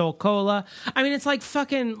in a Jolt Cola. I mean, it's like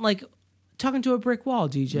fucking like talking to a brick wall,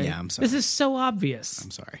 DJ. Yeah, I'm sorry. This is so obvious.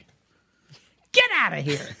 I'm sorry. Get out of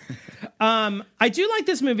here. I do like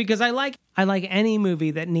this movie because I like any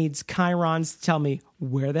movie that needs chyrons to tell me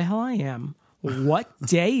where the hell I am, what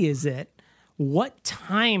day is it, what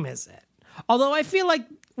time is it. Although I feel like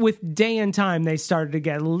with day and time, they started to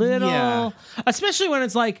get a little, Yeah. especially when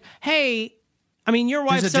it's like, hey, I mean, your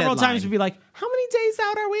wife There's a several deadline. times would be like, how many days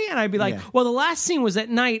out are we? And I'd be like, Yeah. well, the last scene was at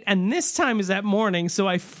night and this time is at morning. So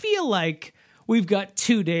I feel like we've got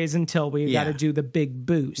 2 days until we got to Yeah. do the big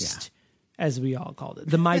boost, as we all called it,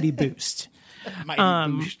 the mighty boost.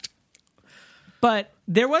 Boost. But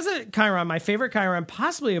there was a Chiron, my favorite Chiron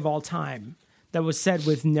possibly of all time, that was said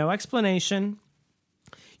with no explanation.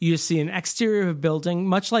 You just see an exterior of a building,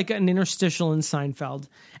 much like an interstitial in Seinfeld,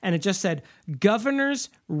 and it just said, Governor's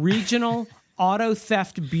Regional Auto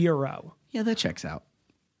Theft Bureau. Yeah, that checks out.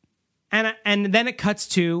 And then it cuts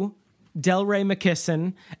to Delray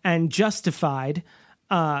McKisson and Justified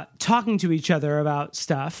talking to each other about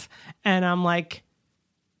stuff. And I'm like,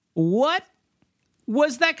 what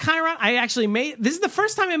was that Chiron? I actually this is the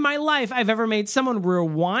first time in my life I've ever made someone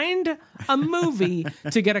rewind a movie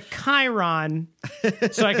to get a Chiron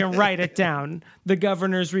so I can write it down. The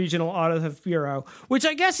Governor's Regional Auto Theft Bureau, which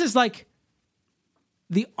I guess is like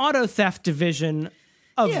the auto theft division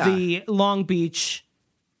of the Long Beach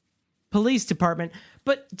Police Department.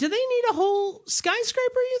 But do they need a whole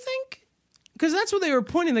skyscraper, you think? Because that's what they were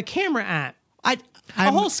pointing the camera at. A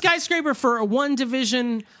whole skyscraper for a one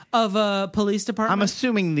division of a police department? I'm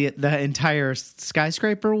assuming the entire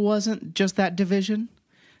skyscraper wasn't just that division,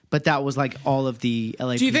 but that was like all of the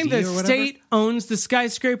LAPD. Do you think the or whatever? state owns the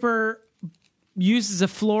skyscraper, uses a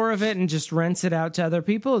floor of it, and just rents it out to other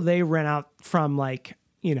people? They rent out from, like,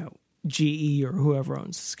 you know, GE or whoever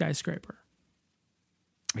owns the skyscraper.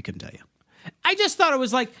 I couldn't tell you. I just thought it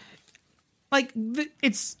was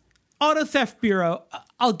it's Auto Theft Bureau.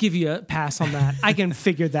 I'll give you a pass on that. I can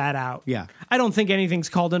figure that out. Yeah. I don't think anything's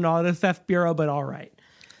called an Auto Theft Bureau, but all right.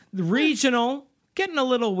 The regional, getting a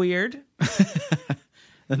little weird.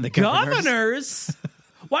 And the Governors?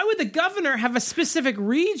 Why would the governor have a specific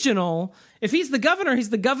regional? If he's the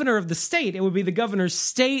governor of the state. It would be the governor's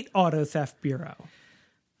state Auto Theft Bureau.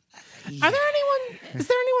 Is there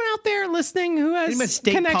anyone out there listening who has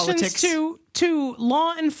state connections politics? to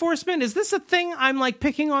law enforcement? Is this a thing I'm like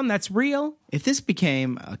picking on that's real? If this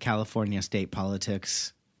became a California state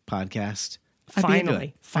politics podcast, I'd be into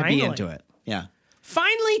it. I'd be into it. Yeah.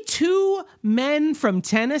 Finally, 2 men from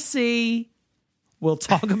Tennessee will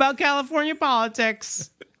talk about California politics,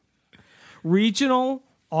 regional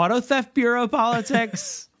auto theft bureau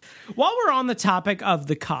politics. While we're on the topic of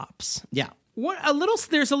the cops, Yeah.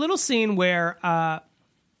 there's a little scene where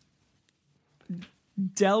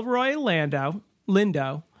Delroy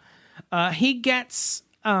Lindo, he gets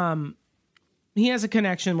he has a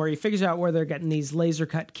connection where he figures out where they're getting these laser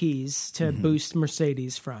cut keys to boost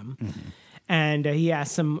Mercedes from. And he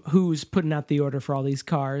asks him who's putting out the order for all these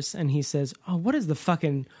cars, and he says, "Oh, what is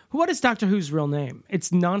Doctor Who's real name?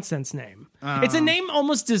 It's nonsense name. It's a name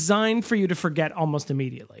almost designed for you to forget almost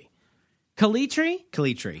immediately.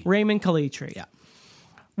 Calitri, Raymond Calitri. Yeah.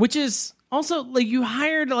 Which is also like you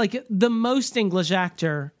hired like the most English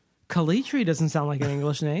actor. Calitri doesn't sound like an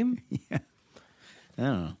English name. I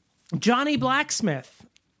don't know. Johnny Blacksmith,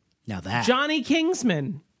 Now that. Johnny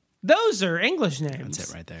Kingsman. Those are English names. That's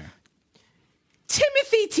it right there.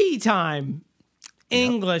 Timothy Tea Time,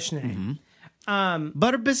 English name.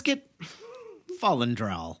 Butter Biscuit,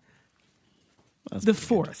 Fallendrell. The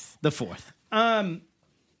fourth. The fourth.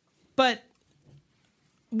 But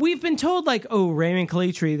we've been told, like, oh, Raymond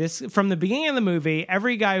Calitri, this from the beginning of the movie,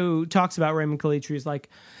 every guy who talks about Raymond Calitri is like,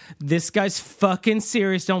 this guy's fucking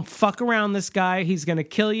serious. Don't fuck around this guy. He's going to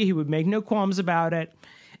kill you. He would make no qualms about it.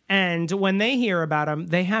 And when they hear about him,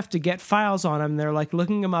 they have to get files on him. They're like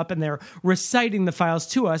looking him up and they're reciting the files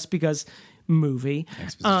to us because movie.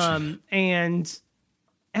 And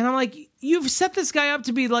I'm like, you've set this guy up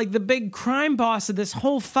to be like the big crime boss of this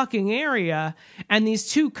whole fucking area. And these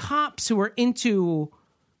 2 cops who are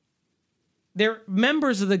they're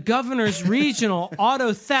members of the Governor's Regional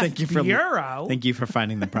Auto Theft Bureau. Thank you for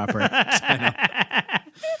finding the proper title.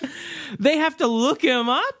 They have to look him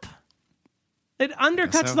up. It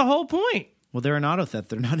undercuts so. the whole point. Well, they're in auto theft.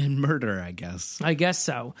 They're not in murder, I guess. I guess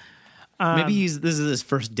so. Maybe this is his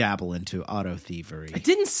first dabble into auto thievery. It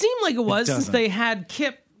didn't seem like it was since doesn't. they had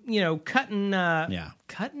Kip,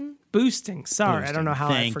 cutting, boosting. Sorry, I don't know how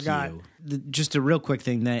I forgot. Just a real quick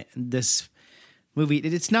thing that this movie,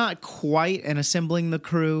 it's not quite an assembling the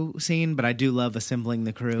crew scene, but I do love assembling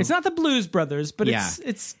the crew. It's not the Blues Brothers, but Yeah.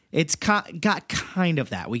 it's got kind of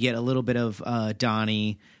that. We get a little bit of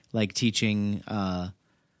Donnie like teaching.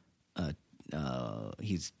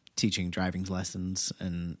 He's teaching driving lessons,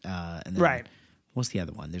 and then, right. What's the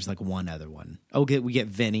other one? There's like one other one. Oh, we get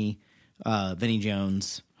Vinny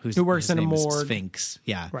Jones, who works in a morgue. Sphinx.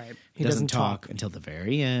 Yeah, Right. He doesn't talk until the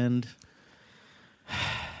very end.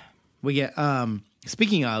 We get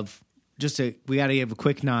speaking of, we got to give a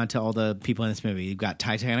quick nod to all the people in this movie. You've got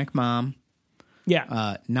Titanic mom,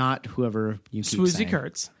 not whoever you keep Swoozie saying.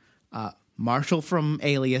 Kurtz. Marshall from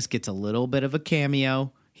Alias gets a little bit of a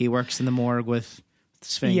cameo. He works in the morgue with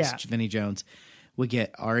Sphinx, Vinnie Jones. We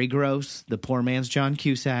get Ari Gross, the poor man's John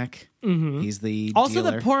Cusack. Mm-hmm. He's the also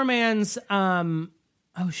dealer. the poor man's.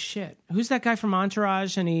 Oh shit! Who's that guy from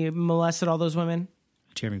Entourage? And he molested all those women.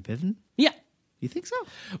 Jeremy Piven. Yeah. You think so?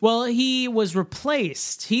 Well, he was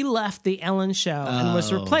replaced. He left the Ellen Show and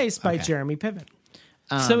was replaced by Jeremy Piven.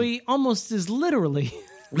 So he almost is literally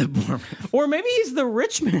the poor man. Or maybe he's the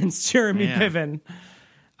rich man's Jeremy Piven.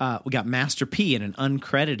 We got Master P in an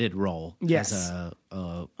uncredited role. Yes. As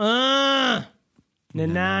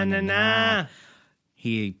Na.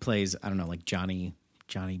 He plays, I don't know, like Johnny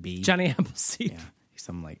B. Johnny Appleseed. Yeah.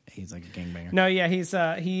 He's like a gangbanger. No, yeah, he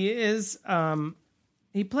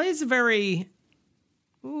plays a very.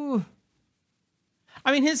 Ooh.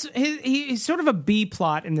 I mean, he's sort of a B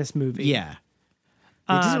plot in this movie. Yeah.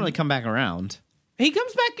 He doesn't really come back around. He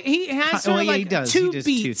comes back. He has sort of like two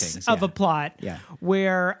beats of a plot. Yeah.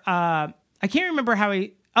 Where I can't remember how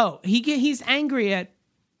he's angry at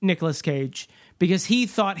Nicolas Cage because he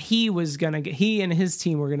thought he and his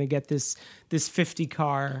team were gonna get this 50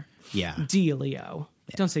 car dealio.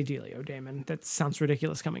 Yeah. Don't say dealio, Damon. That sounds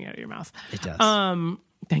ridiculous coming out of your mouth. It does.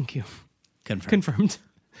 Thank you. Confirmed.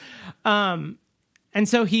 And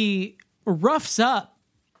so he roughs up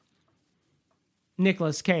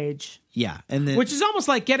Nicolas Cage. Yeah. And then, which is almost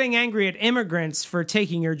like getting angry at immigrants for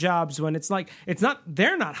taking your jobs when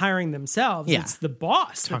they're not hiring themselves. Yeah. It's the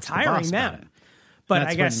boss that's hiring them. But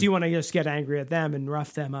I guess you want to just get angry at them and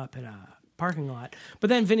rough them up in a parking lot. But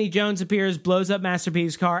then Vinnie Jones appears, blows up Master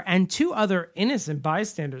P's car and two other innocent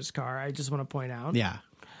bystanders' car, I just want to point out. Yeah.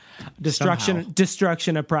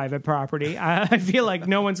 Destruction of private property. I feel like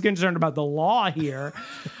no one's concerned about the law here.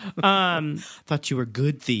 Thought you were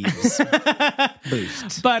good thieves.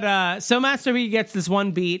 Boost. But so Master P gets this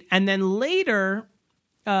one beat, and then later,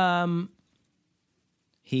 Nicolas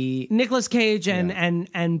Cage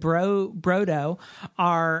and Brodo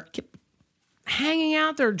are hanging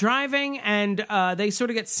out. They're driving, and they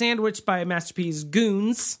sort of get sandwiched by Master P's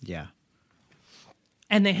goons. Yeah.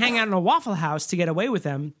 And they hang out in a Waffle House to get away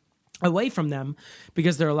from them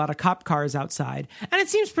because there are a lot of cop cars outside. And it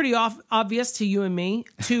seems pretty obvious to you and me,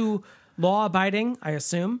 two law-abiding, I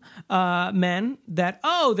assume, men, that,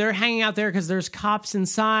 they're hanging out there because there's cops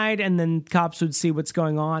inside, and then cops would see what's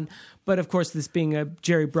going on. But, of course, this being a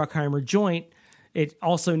Jerry Bruckheimer joint, it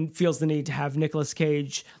also feels the need to have Nicolas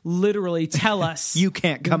Cage literally tell us, You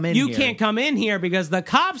can't come in here because the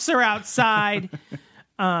cops are outside.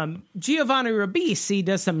 Giovanni Ribisi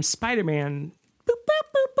does some Spider-Man boop, boop,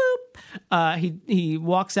 boop, boop. He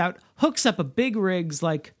walks out, hooks up a big rigs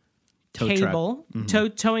like cable,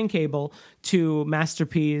 towing cable to Master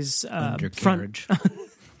P's undercarriage.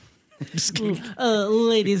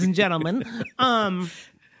 Ladies and gentlemen. And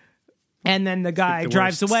then the guy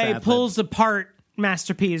drives away, pulls apart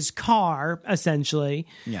Master P's car, essentially.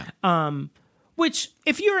 Yeah. Which,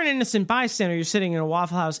 if you're an innocent bystander, you're sitting in a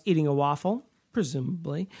Waffle House eating a waffle.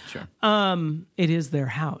 Presumably. Sure. It is their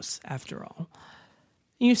house, after all.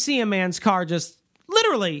 You see a man's car just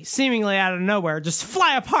literally, seemingly out of nowhere, just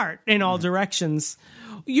fly apart in all directions.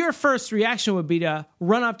 Your first reaction would be to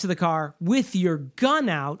run up to the car with your gun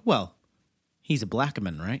out. Well, he's a black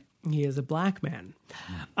man, right? He is a black man.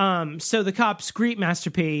 So the cops greet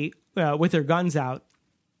Master P with their guns out.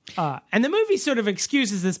 And the movie sort of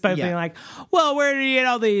excuses this by being like, well, where did you get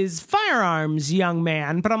all these firearms, young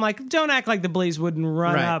man? But I'm like, don't act like the police wouldn't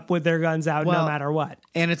run up with their guns out no matter what.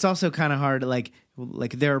 And it's also kind of hard, like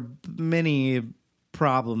there are many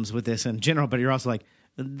problems with this in general, but you're also like,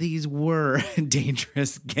 these were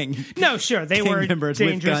dangerous gang they were members dangerous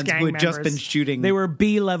with guns gang who had members. just been shooting. They were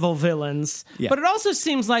B-level villains. Yeah. But it also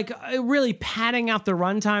seems like really padding out the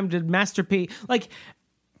runtime to Master P. Like,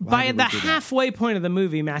 by the halfway point of the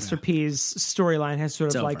movie, Master P's storyline has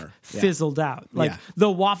sort of like fizzled out. Like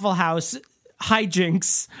the Waffle House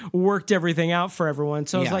hijinks worked everything out for everyone.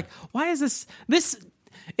 So I was like, why is this?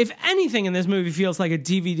 If anything in this movie feels like a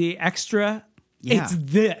DVD extra, it's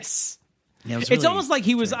this. Yeah, it's really almost like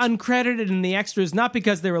he was uncredited in the extras, not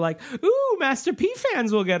because they were like, ooh, Master P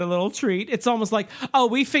fans will get a little treat. It's almost like,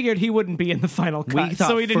 we figured he wouldn't be in the final cut. We thought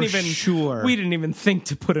so we didn't we didn't even think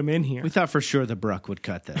to put him in here. We thought for sure the Bruck would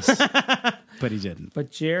cut this. But he didn't. But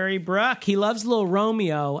Jerry Bruck, he loves little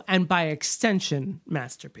Romeo and by extension,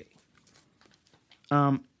 Master P.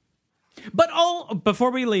 But before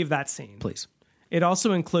we leave that scene, please. It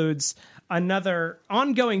also includes another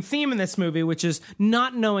ongoing theme in this movie, which is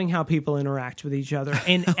not knowing how people interact with each other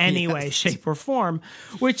in any way, shape, or form,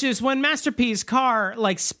 which is when Master P's car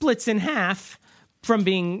like splits in half from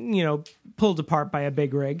being, pulled apart by a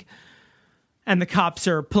big rig, and the cops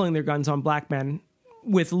are pulling their guns on black men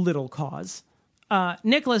with little cause.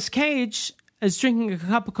 Nicolas Cage is drinking a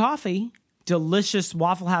cup of coffee, delicious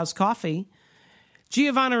Waffle House coffee.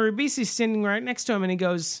 Giovanni Ribisi's standing right next to him, and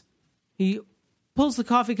he pulls the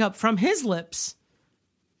coffee cup from his lips,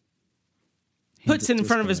 puts it in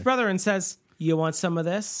front of his brother, and says, "You want some of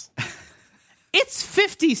this?" It's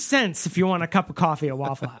 50 cents if you want a cup of coffee at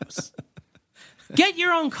Waffle House. Get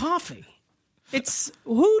your own coffee.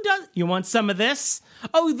 You want some of this?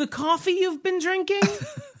 Oh, the coffee you've been drinking?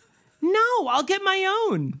 No, I'll get my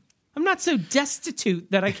own. I'm not so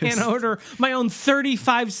destitute that I can't order my own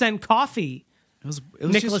 35-cent coffee. It was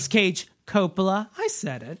Nicolas Cage, Coppola. I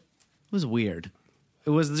said it. It was weird. It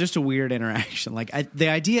was just a weird interaction. The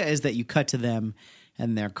idea is that you cut to them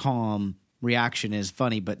and their calm reaction is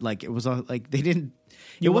funny, but it was like they didn't.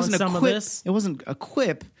 It wasn't a quip. It wasn't a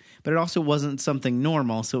quip, but it also wasn't something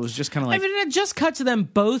normal. So it was just kind of like. If it had just cut to them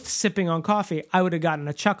both sipping on coffee, I would have gotten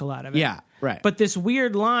a chuckle out of it. Yeah, right. But this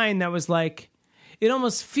weird line that was like, it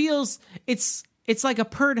almost feels it's like a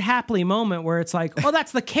purred happily moment where it's like, oh,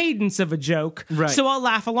 that's the cadence of a joke. Right. So I'll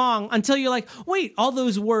laugh along until you're like, wait, all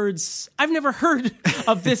those words, I've never heard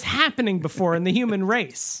of this happening before in the human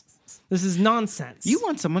race. This is nonsense. You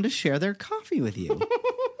want someone to share their coffee with you.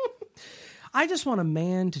 I just want a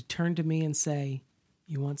man to turn to me and say,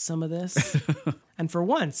 you want some of this? And for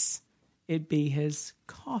once, it'd be his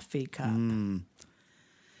coffee cup.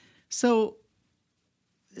 So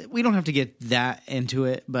we don't have to get that into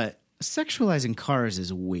it, but sexualizing cars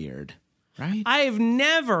is weird, right? I've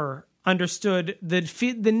never understood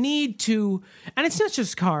the need to, and it's not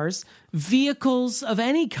just cars, vehicles of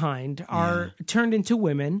any kind are turned into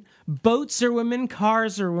women. Boats are women,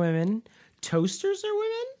 cars are women, toasters are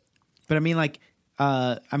women. But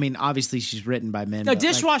I mean, obviously she's written by men. A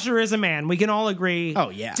dishwasher is a man. We can all agree. Oh,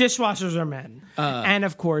 yeah. Dishwashers are men. And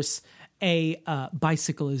of course, a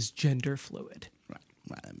bicycle is gender fluid.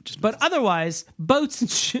 But otherwise,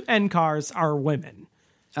 boats and cars are women.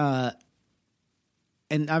 And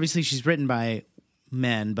obviously she's written by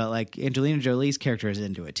men, but Angelina Jolie's character is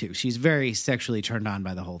into it too. She's very sexually turned on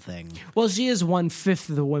by the whole thing. Well, she is 1/5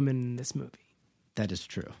 of the women in this movie. That is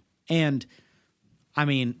true. And I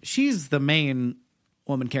mean, she's the main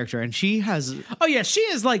woman character, and she has. Oh yeah, she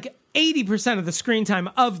is 80% of the screen time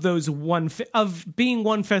of those of being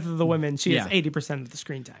 1/5 of the women. She is 80% of the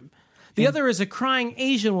screen time. The other is a crying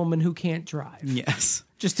Asian woman who can't drive. Yes.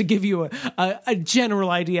 Just to give you a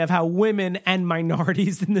general idea of how women and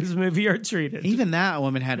minorities in this movie are treated. Even that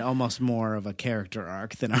woman had almost more of a character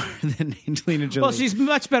arc than Angelina Jolie. Well, she's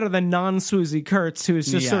much better than non-Swoosie Kurtz, who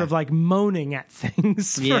is just sort of moaning at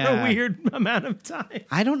things for a weird amount of time.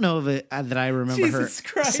 I don't know that I remember Jesus her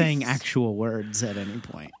Christ. saying actual words at any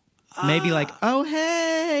point. Maybe oh,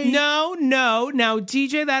 hey. No. Now,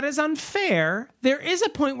 DJ, that is unfair. There is a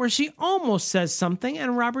point where she almost says something,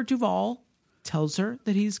 and Robert Duvall tells her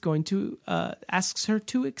that he's going to, asks her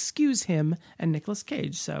to excuse him and Nicolas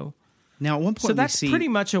Cage. So now at one point, that's pretty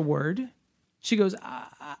much a word. She goes,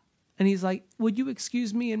 and he's like, would you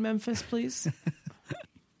excuse me in Memphis, please?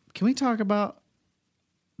 Can we talk about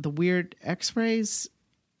the weird x-rays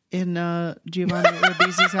in Giovanni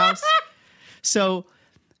Ribisi's house? So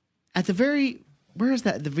at the where is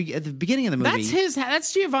that? At the beginning of the movie.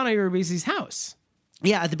 That's Giovanni Ribisi's house.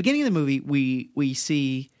 Yeah, at the beginning of the movie, we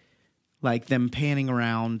see them panning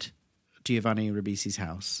around Giovanni Ribisi's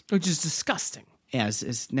house, which is disgusting. Yeah,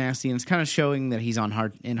 it's nasty, and it's kind of showing that he's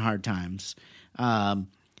in hard times.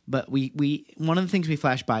 But we one of the things we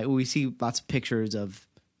flash by, we see lots of pictures of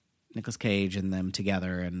Nicolas Cage and them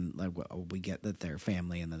together, and we get that they're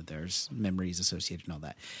family and that there's memories associated and all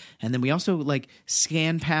that. And then we also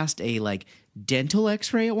scan past a dental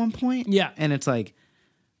x-ray at one point. Yeah. And it's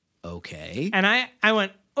okay. And I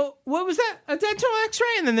went, oh, what was that? A dental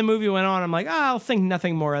x-ray? And then the movie went on. I'm like, I'll think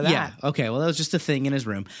nothing more of that. Yeah. Okay. Well, that was just a thing in his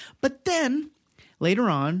room. But then later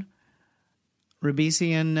on,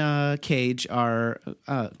 Ribisi and Cage are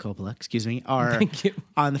Coppola, excuse me, are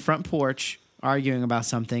on the front porch arguing about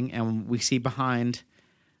something, and we see behind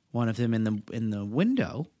one of them in the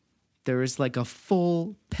window there is a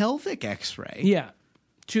full pelvic x-ray. Yeah.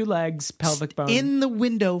 2 legs, pelvic bone. In the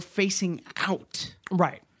window facing out.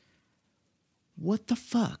 Right. What the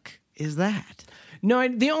fuck is that? No,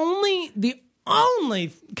 the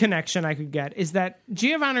only connection I could get is that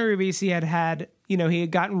Giovanni Ribisi had he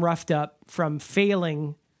had gotten roughed up from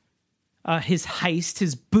failing his heist,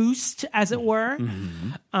 his boost, as it were.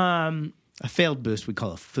 Mm-hmm. A failed boost we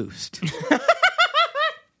call a foost.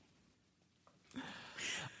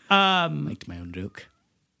 Liked my own joke.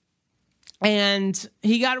 And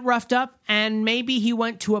he got roughed up, and maybe he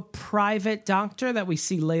went to a private doctor that we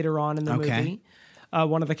see later on in the movie.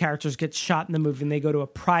 One of the characters gets shot in the movie, and they go to a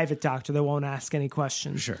private doctor that won't ask any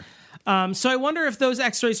questions. Sure. So I wonder if those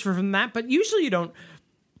X-rays were from that. But usually you don't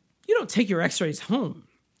take your X-rays home.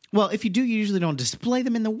 Well, if you do, you usually don't display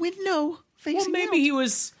them in the window facing Well, maybe out. he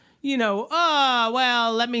was,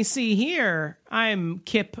 let me see here. I'm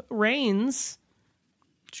Kip Raines,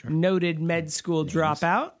 noted med school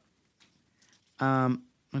dropout.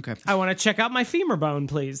 Okay. I want to check out my femur bone,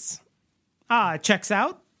 please. It checks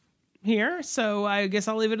out here, so I guess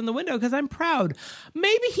I'll leave it in the window because I'm proud.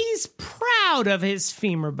 Maybe he's proud of his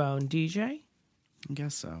femur bone, DJ. I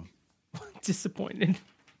guess so. Disappointed.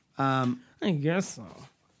 I guess so.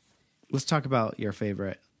 Let's talk about your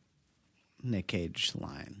favorite Nick Cage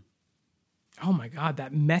line. Oh my God,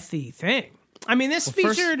 that methy thing. I mean, this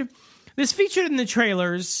Well, featured in the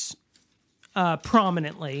trailers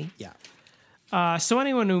prominently. Yeah. So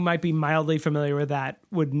anyone who might be mildly familiar with that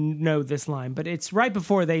would know this line, but it's right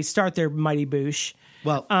before they start their Mighty Boosh.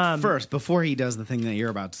 Well, first, before he does the thing that you're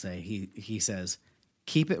about to say, he says,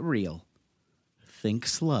 "Keep it real, think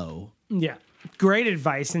slow." Yeah. Great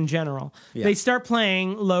advice in general. Yeah. They start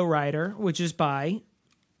playing Lowrider, which is by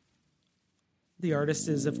the artist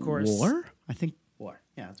is, of course, War? I think War.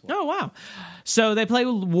 Yeah, it's War. Oh, wow. So they play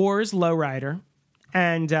War's Lowrider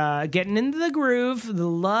and getting into the groove, the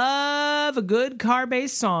love a good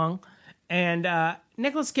car-based song. And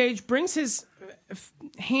Nicolas Cage brings his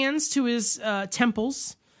hands to his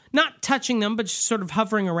temples, not touching them, but just sort of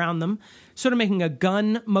hovering around them, sort of making a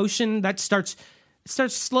gun motion that starts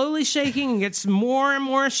slowly shaking and gets more and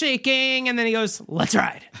more shaking. And then he goes, "Let's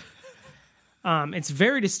ride." It's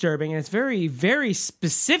very disturbing, and it's very, very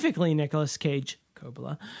specifically Nicolas Cage,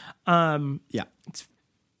 Coppola. Yeah.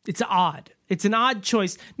 It's odd. It's an odd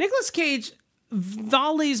choice. Nicolas Cage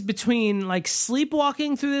volleys between like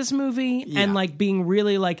sleepwalking through this movie and like being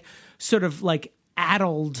really like sort of like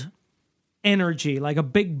addled energy, like a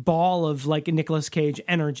big ball of like Nicolas Cage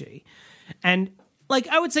energy. And like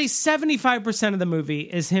I would say 75% of the movie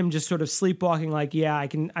is him just sort of sleepwalking, like,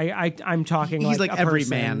 I'm talking He's like a every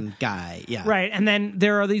person. man guy. Yeah. Right. And then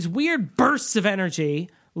there are these weird bursts of energy,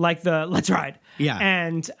 like the "Let's ride." Yeah.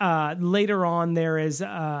 And later on, there is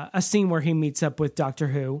a scene where he meets up with Doctor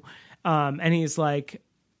Who, and he's like,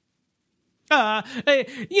 we'll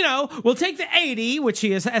take the 80, which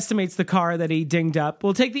he estimates the car that he dinged up.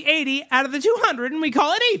 We'll take the 80 out of the 200 and we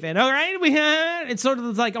call it even. All right. It's sort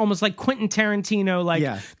of like almost like Quentin Tarantino, like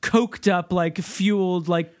coked up, like fueled,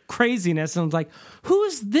 like craziness. And it's like, who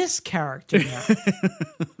is this character now?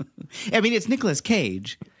 I mean, it's Nicolas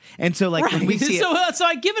Cage. And so, like, when we see it... So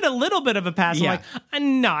I give it a little bit of a pass. Yeah. I'm like,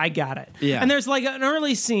 no, I got it. Yeah. And there's like an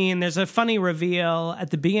early scene. There's a funny reveal at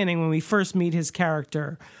the beginning when we first meet his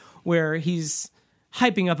character, where he's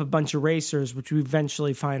hyping up a bunch of racers, which we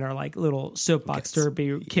eventually find are like little soapbox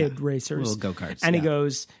derby kid racers. Little go-karts. And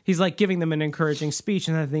he's like giving them an encouraging speech.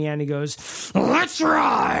 And at the end he goes, "Let's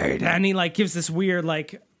ride." And he like gives this weird,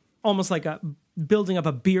 like almost like a building up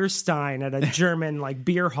a beer stein at a German like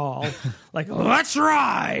beer hall, like, "Let's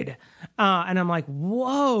ride." And I'm like,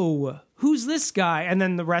 whoa, who's this guy? And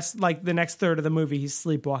then the rest, like the next third of the movie, he's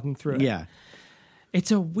sleepwalking through it. Yeah.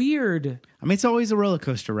 It's a weird... I mean, it's always a roller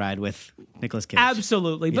coaster ride with Nicolas Cage.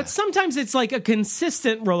 Absolutely. Yeah. But sometimes it's like a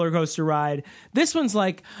consistent roller coaster ride. This one's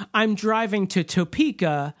like, I'm driving to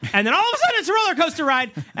Topeka, and then all of a sudden it's a roller coaster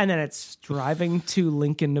ride, and then it's driving to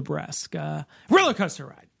Lincoln, Nebraska. Roller coaster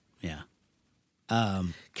ride. Yeah.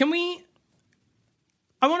 Can we...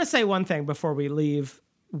 I want to say one thing before we leave.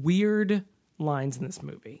 Weird lines in this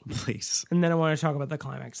movie. Please. And then I want to talk about the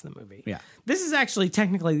climax of the movie. Yeah. This is actually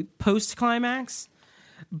technically post-climax,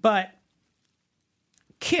 but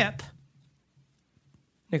Kip,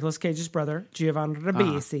 Nicolas Cage's brother, Giovanni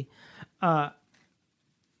Ribisi,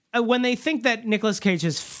 when they think that Nicolas Cage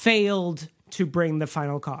has failed to bring the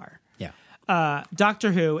final car,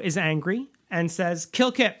 Doctor Who is angry and says,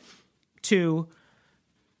 "Kill Kip," to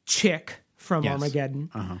Chick from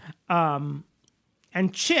Armageddon.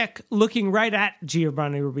 And Chick, looking right at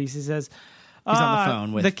Giovanni Ribisi, says, He's on the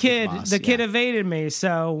phone with the kid. boss, The kid evaded me,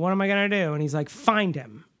 so what am I going to do? And he's like, "Find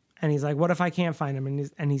him." And he's like, "What if I can't find him?"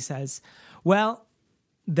 And he says, "Well,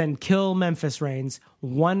 then kill Memphis Reigns.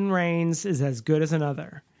 One Reigns is as good as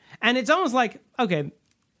another." And it's almost like, okay,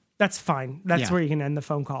 that's fine. That's where you can end the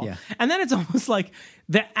phone call. Yeah. And then it's almost like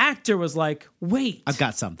the actor was like, "Wait, I've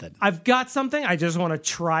got something. I just want to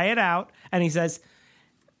try it out." And he says,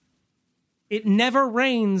 "It never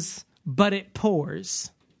rains, but it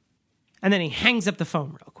pours." And then he hangs up the phone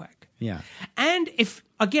real quick. Yeah. And if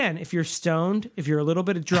you're stoned, if you're a little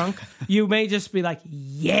bit drunk, you may just be like,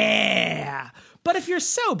 yeah. But if you're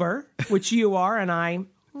sober, which you are, and I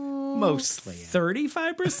Mostly.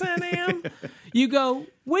 35% am, you go,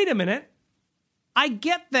 wait a minute. I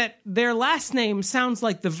get that their last name sounds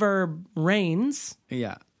like the verb rains,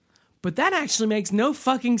 Yeah. but that actually makes no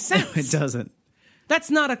fucking sense. It doesn't. That's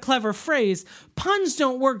not a clever phrase. Puns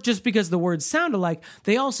don't work just because the words sound alike.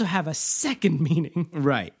 They also have a second meaning.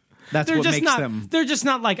 Right. That's what makes them. They're just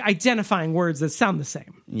not like identifying words that sound the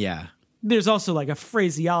same. Yeah. There's also like a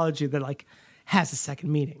phraseology that like has a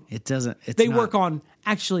second meaning. It doesn't. They work on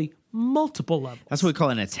actually multiple levels. That's what we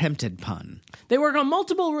call an attempted pun. They work on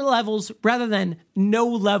multiple levels rather than no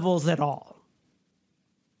levels at all.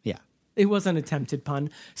 Yeah. It was an attempted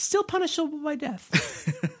pun, still punishable by death.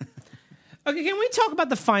 Okay, can we talk about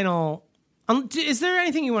the final? Is there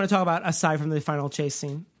anything you want to talk about aside from the final chase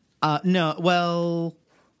scene? No. Well,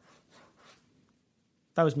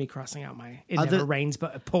 that was me crossing out my "it never rains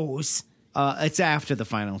but it pours." it's after the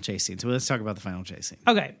final chase scene. So let's talk about the final chase scene.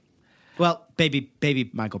 Okay. Well, baby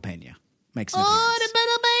Michael Pena makes an appearance. Oh, the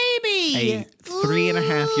little baby! A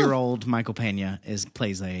 3.5-year-old Michael Pena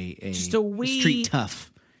plays a Just a wee street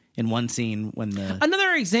tough in one scene when the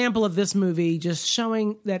another example of this movie just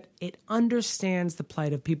showing that it understands the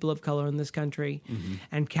plight of people of color in this country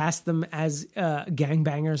and cast them as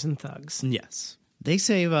gangbangers and thugs. Yes. They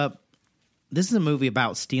save up. This is a movie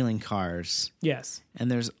about stealing cars. Yes.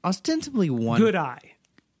 And there's ostensibly one. Good eye.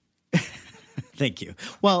 Thank you.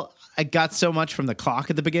 Well, I got so much from the clock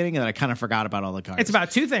at the beginning that I kind of forgot about all the cars. It's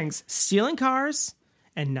about two things: stealing cars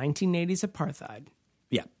and 1980s apartheid.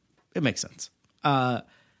 Yeah, it makes sense.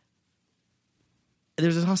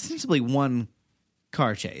 There's ostensibly one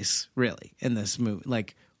car chase, really, in this movie.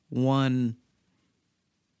 Like, one...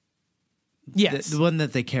 Yes. The one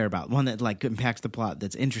that they care about. One that, like, impacts the plot,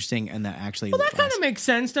 that's interesting, and that actually... Well, that kind of makes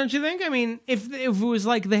sense, don't you think? I mean, if it was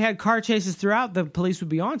like they had car chases throughout, the police would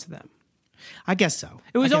be onto them. I guess so.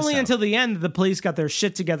 It was only until the end that the police got their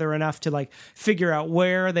shit together enough to, like, figure out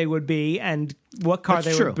where they would be and what car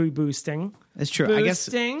they would be boosting. It's true.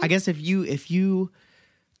 Boosting. I guess if you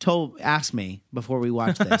asked me before we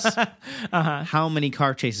watched this how many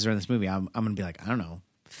car chases are in this movie, I'm going to be like, I don't know,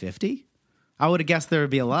 50? I would have guessed there would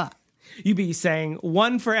be a lot. You'd be saying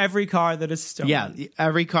one for every car that is stolen. Yeah,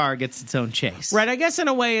 every car gets its own chase. Right, I guess in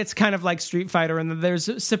a way it's kind of like Street Fighter in that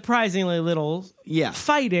there's surprisingly little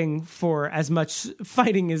fighting for as much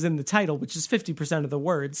fighting is in the title, which is 50% of the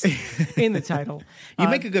words in the title. You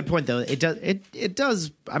make a good point, though. It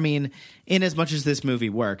does, I mean, in as much as this movie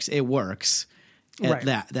works, it works. Right.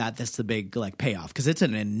 That's the big like payoff, because it's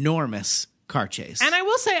an enormous car chase. And I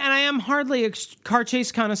will say, and I am hardly a car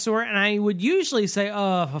chase connoisseur, and I would usually say,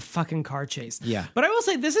 oh, a fucking car chase. Yeah. But I will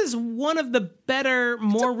say, this is one of the better,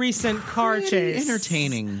 more recent car chase.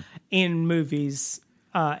 Entertaining. In movies.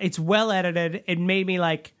 It's well edited. It made me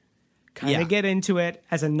like kind of get into it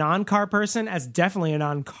as a non-car person, as definitely a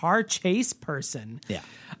non-car chase person. Yeah.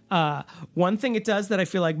 One thing it does that I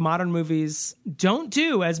feel like modern movies don't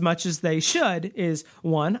do as much as they should is,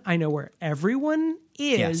 one, I know where everyone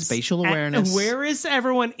is. Yeah, spatial awareness. Where is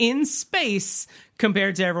everyone in space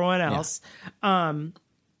compared to everyone else? Yeah.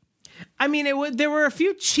 I mean, there were a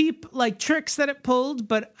few cheap like tricks that it pulled,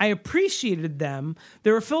 but I appreciated them.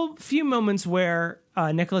 There were a few moments where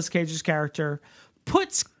Nicolas Cage's character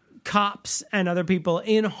puts cops and other people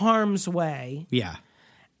in harm's way. Yeah.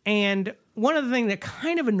 And one of the things that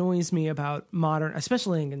kind of annoys me about modern,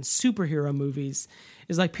 especially in superhero movies,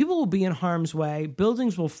 is like people will be in harm's way,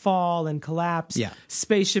 buildings will fall and collapse,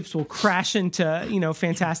 spaceships will crash into,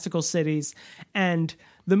 fantastical cities, and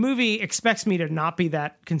the movie expects me to not be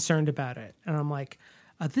that concerned about it. And I'm like,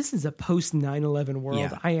 this is a post 9/11 world.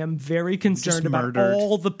 Yeah. I am very concerned about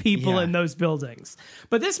all the people in those buildings.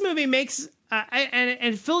 But this movie makes, and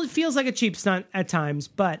it feels like a cheap stunt at times,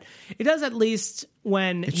 but it does at least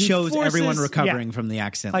when it shows everyone recovering from the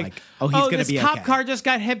accident. Like he's going to be okay. This cop car just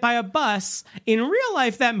got hit by a bus. In real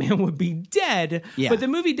life, that man would be dead. Yeah. But the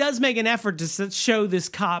movie does make an effort to show this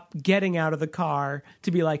cop getting out of the car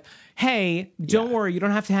to be like, hey, don't worry, you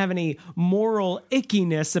don't have to have any moral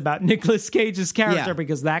ickiness about Nicolas Cage's character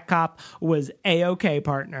because that cop was A-okay,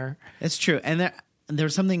 partner. It's true. And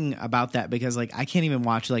there's something about that because, like, I can't even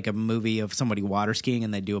watch, like, a movie of somebody water skiing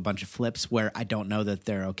and they do a bunch of flips where I don't know that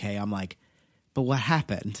they're okay. I'm like, but what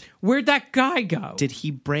happened? Where'd that guy go? Did he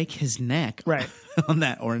break his neck right. on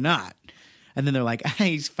that or not? And then they're like,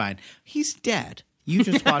 hey, he's fine. He's dead. You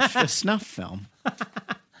just watched a snuff film.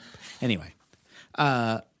 Anyway.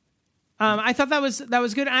 I thought that was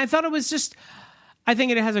good. And I thought it was just I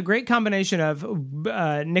think it has a great combination of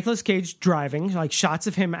Nicolas Cage driving, like shots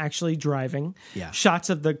of him actually driving, shots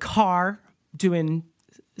of the car doing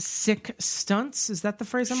sick stunts. Is that the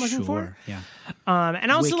phrase I'm looking for? Yeah.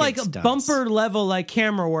 And also Wicked like stunts. bumper level, like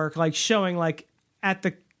camera work, like showing like at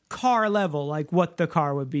the car level, like what the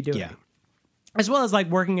car would be doing. Yeah. As well as like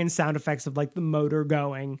working in sound effects of like the motor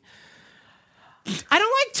going. I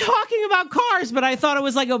don't like talking about cars, but I thought it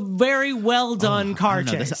was like a very well done car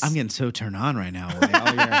chase. I'm getting so turned on right now. With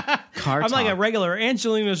all your car I'm like a talk. regular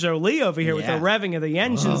Angelina Jolie over here with the Yeah. revving of the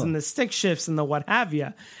engines and the stick shifts and the what have you.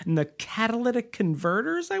 And the catalytic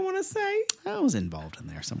converters, I want to say. I was involved in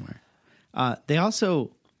there somewhere. They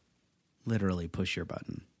also literally push your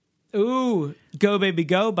button. Ooh, go baby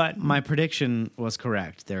go button. My prediction was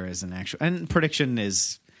correct. There is an actual, and prediction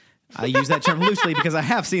is, I use that term loosely because I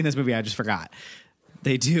have seen this movie. I just forgot.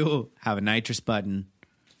 They do have a nitrous button.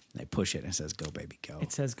 They push it and it says "Go baby go."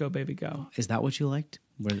 It says go baby go. Is that what you liked?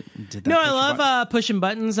 Did that No, push I your love button? pushing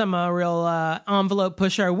buttons. I'm a real envelope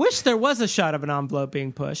pusher. I wish there was a shot of an envelope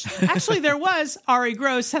being pushed. Actually, there was. Ari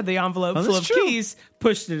Gross had the envelope full of that's true. keys,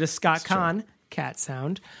 pushed it to Scott Kahn. Cat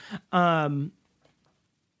sound.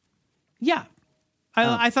 Yeah.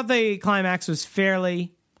 I thought the climax was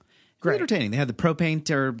fairly great. entertaining. They had the propane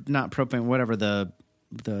or not propane, whatever the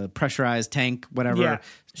pressurized tank, whatever, Yeah.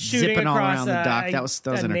 Shooting zipping all across around the dock. That was a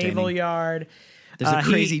entertaining. naval yard. There's a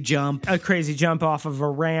crazy he- jump. A crazy jump off of a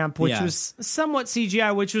ramp, which Yeah. was somewhat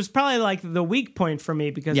CGI, which was probably like the weak point for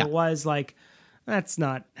me because Yeah. it was like, that's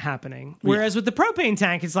not happening. Whereas with the propane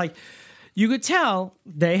tank, it's like, you could tell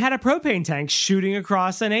they had a propane tank shooting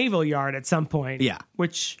across a naval yard at some point. Yeah.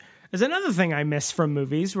 Which is another thing I miss from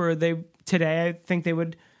movies where today I think they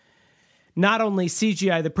would not only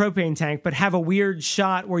CGI the propane tank, but have a weird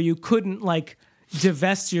shot where you couldn't like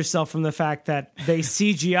divest yourself from the fact that they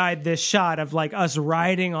CGI'd this shot of like us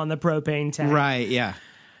riding on the propane tank. Right, yeah.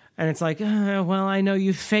 And it's like, well, I know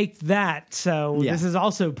you faked that. So Yeah. this is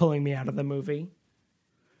also pulling me out of the movie.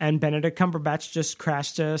 And Benedict Cumberbatch just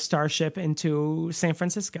crashed a starship into San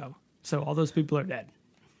Francisco. So all those people are dead.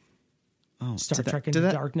 Oh, Star Trek Into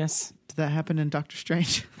Darkness. Did that happen in Doctor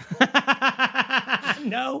Strange?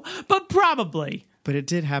 No, but probably. But it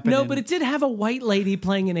did happen. No, but it did have a white lady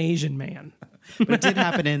playing an Asian man. But it did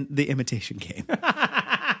happen in The Imitation Game.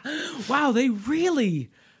 Wow, they really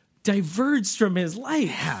diverged from his life.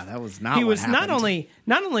 Yeah, that was not. He what was not happened.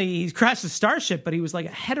 only he crashed a starship, but he was like a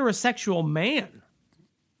heterosexual man.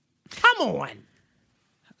 Come on.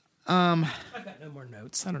 I've got no more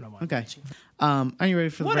notes. I don't know why. Okay. Are you ready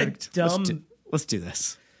for the What a verdict? dumb- Let's do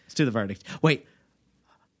this. Let's do the verdict. Wait.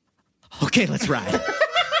 Okay, let's ride.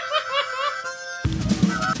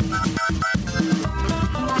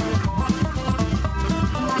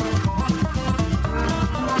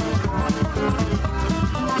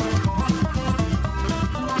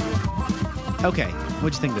 Okay,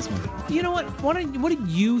 what'd you think of this movie? You know what? What did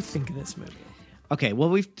you think of this movie? Okay,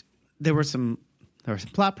 well, there were some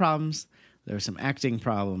plot problems. There were some acting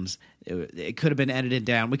problems. It could have been edited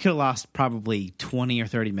down. We could have lost probably 20 or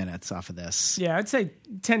 30 minutes off of this. Yeah, I'd say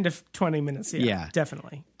 10 to 20 minutes. Yeah, Yeah.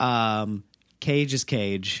 definitely. Cage is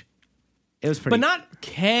Cage. It was pretty, But not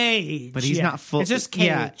Cage. But he's yet. not full. It's just Cage.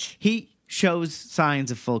 Yeah, he shows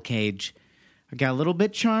signs of full Cage. I got a little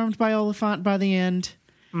bit charmed by Oliphant by the end.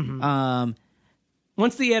 Mm-hmm.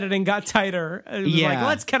 Once the editing got tighter, it was like, Yeah.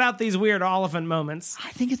 let's cut out these weird Oliphant moments. I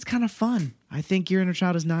think it's kind of fun. I think Your Inner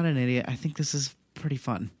Child is not an idiot. I think this is pretty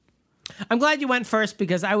fun. I'm glad you went first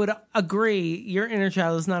because I would agree Your Inner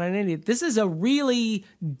Child is not an idiot. This is a really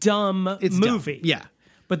dumb movie. Dumb. Yeah,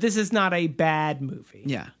 But this is not a bad movie.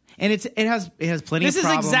 yeah, and it has plenty. This of is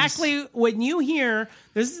problems. exactly when you hear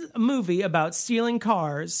this is a movie about stealing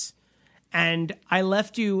cars, and I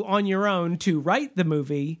left you on your own to write the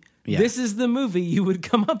movie. Yeah. This is the movie you would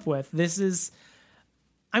come up with. This is,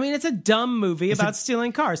 I mean, it's a dumb movie about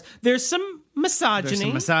stealing cars. There's some misogyny. There's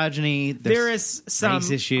some misogyny. There is some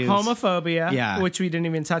race issues. homophobia, Yeah. which we didn't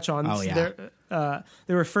even touch on. Oh, yeah.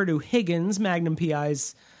 They refer to Higgins, Magnum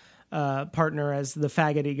PI's partner, as the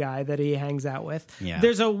faggoty guy that he hangs out with. Yeah.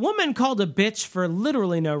 There's a woman called a bitch for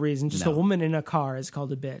literally no reason. Just No. a woman in a car is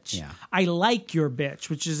called a bitch. Yeah. I like your bitch,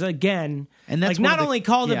 which is, again, And that's like one not of the- only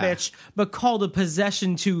called yeah. a bitch, but called a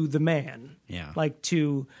possession to the man. Yeah. Like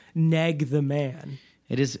to neg the man.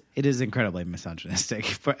 It is incredibly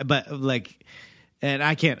misogynistic, but like, and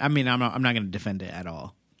I can't. I mean, I'm not going to defend it at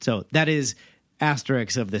all. So that is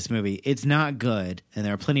asterisks of this movie. It's not good, and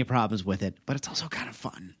there are plenty of problems with it, but it's also kind of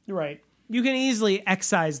fun. Right. You can easily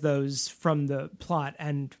excise those from the plot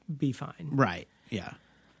and be fine. Right? Yeah.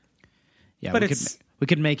 Yeah. But we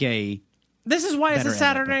could make a This is why it's a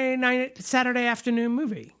better edit, Saturday afternoon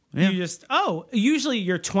movie. Yeah. Usually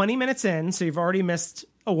you're 20 minutes in, so you've already missed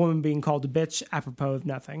a woman being called a bitch apropos of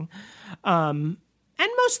nothing. And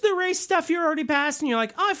most of the race stuff you're already past, and you're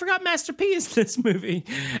like, oh, I forgot Master P is in this movie.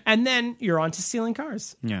 And then you're on to stealing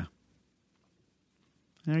cars. Yeah.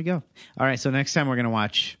 There you go. All right, so next time we're going to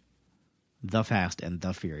watch The Fast and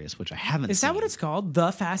the Furious, which I haven't seen. Is that what it's called?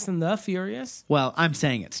 The Fast and the Furious? Well, I'm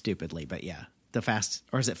saying it stupidly, but yeah. The Fast,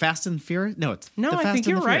 or is it Fast and Furious? No, it's No, The Fast I think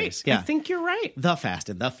and you're the right. Furious. Yeah. I think you're right. The Fast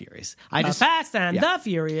and the Furious. The Fast and the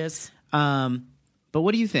Furious. But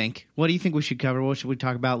what do you think? What do you think we should cover? What should we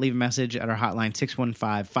talk about? Leave a message at our hotline,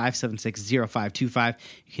 615-576-0525.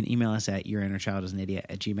 You can email us at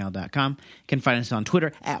yourinnerchildisanidiot@gmail.com. You can find us on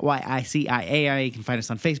Twitter at YICIAI. You can find us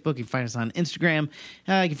on Facebook. You can find us on Instagram.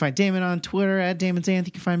 You can find Damon on Twitter at DamonZanth.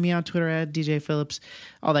 You can find me on Twitter at DJ Phillips.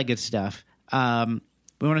 All that good stuff.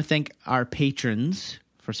 We want to thank our patrons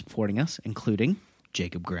for supporting us, including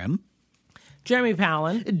Jacob Grimm, Jeremy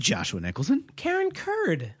Palin, Joshua Nicholson, Karen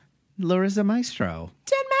Kurd, Larissa Maestro,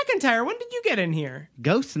 Ted McIntyre. When did you get in here?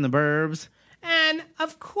 Ghosts in the Burbs, and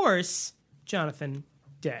of course, Jonathan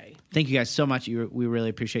Day. Thank you guys so much. We really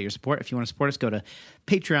appreciate your support. If you want to support us, go to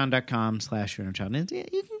patreon.com/YourInnerChild.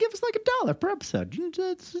 You can give us like $1 per episode. It's nothing. You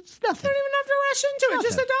don't even have to rush into it.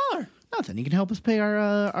 Just $1. Nothing. You can help us pay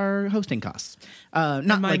our hosting costs.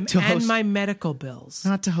 Not to host and my medical bills.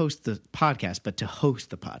 Not to host the podcast, but to host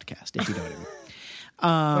the podcast, if you know what I mean.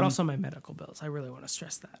 But also my medical bills. I really want to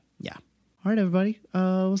stress that. Yeah. All right, everybody.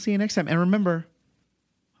 We'll see you next time. And remember,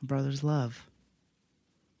 a brother's love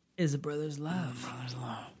is a brother's love.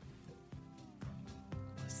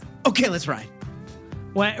 Okay, let's ride.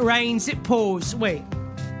 When it rains, it pours. Wait.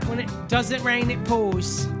 When it doesn't rain, it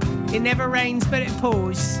pours. It never rains, but it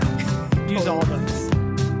pours. Use all of them.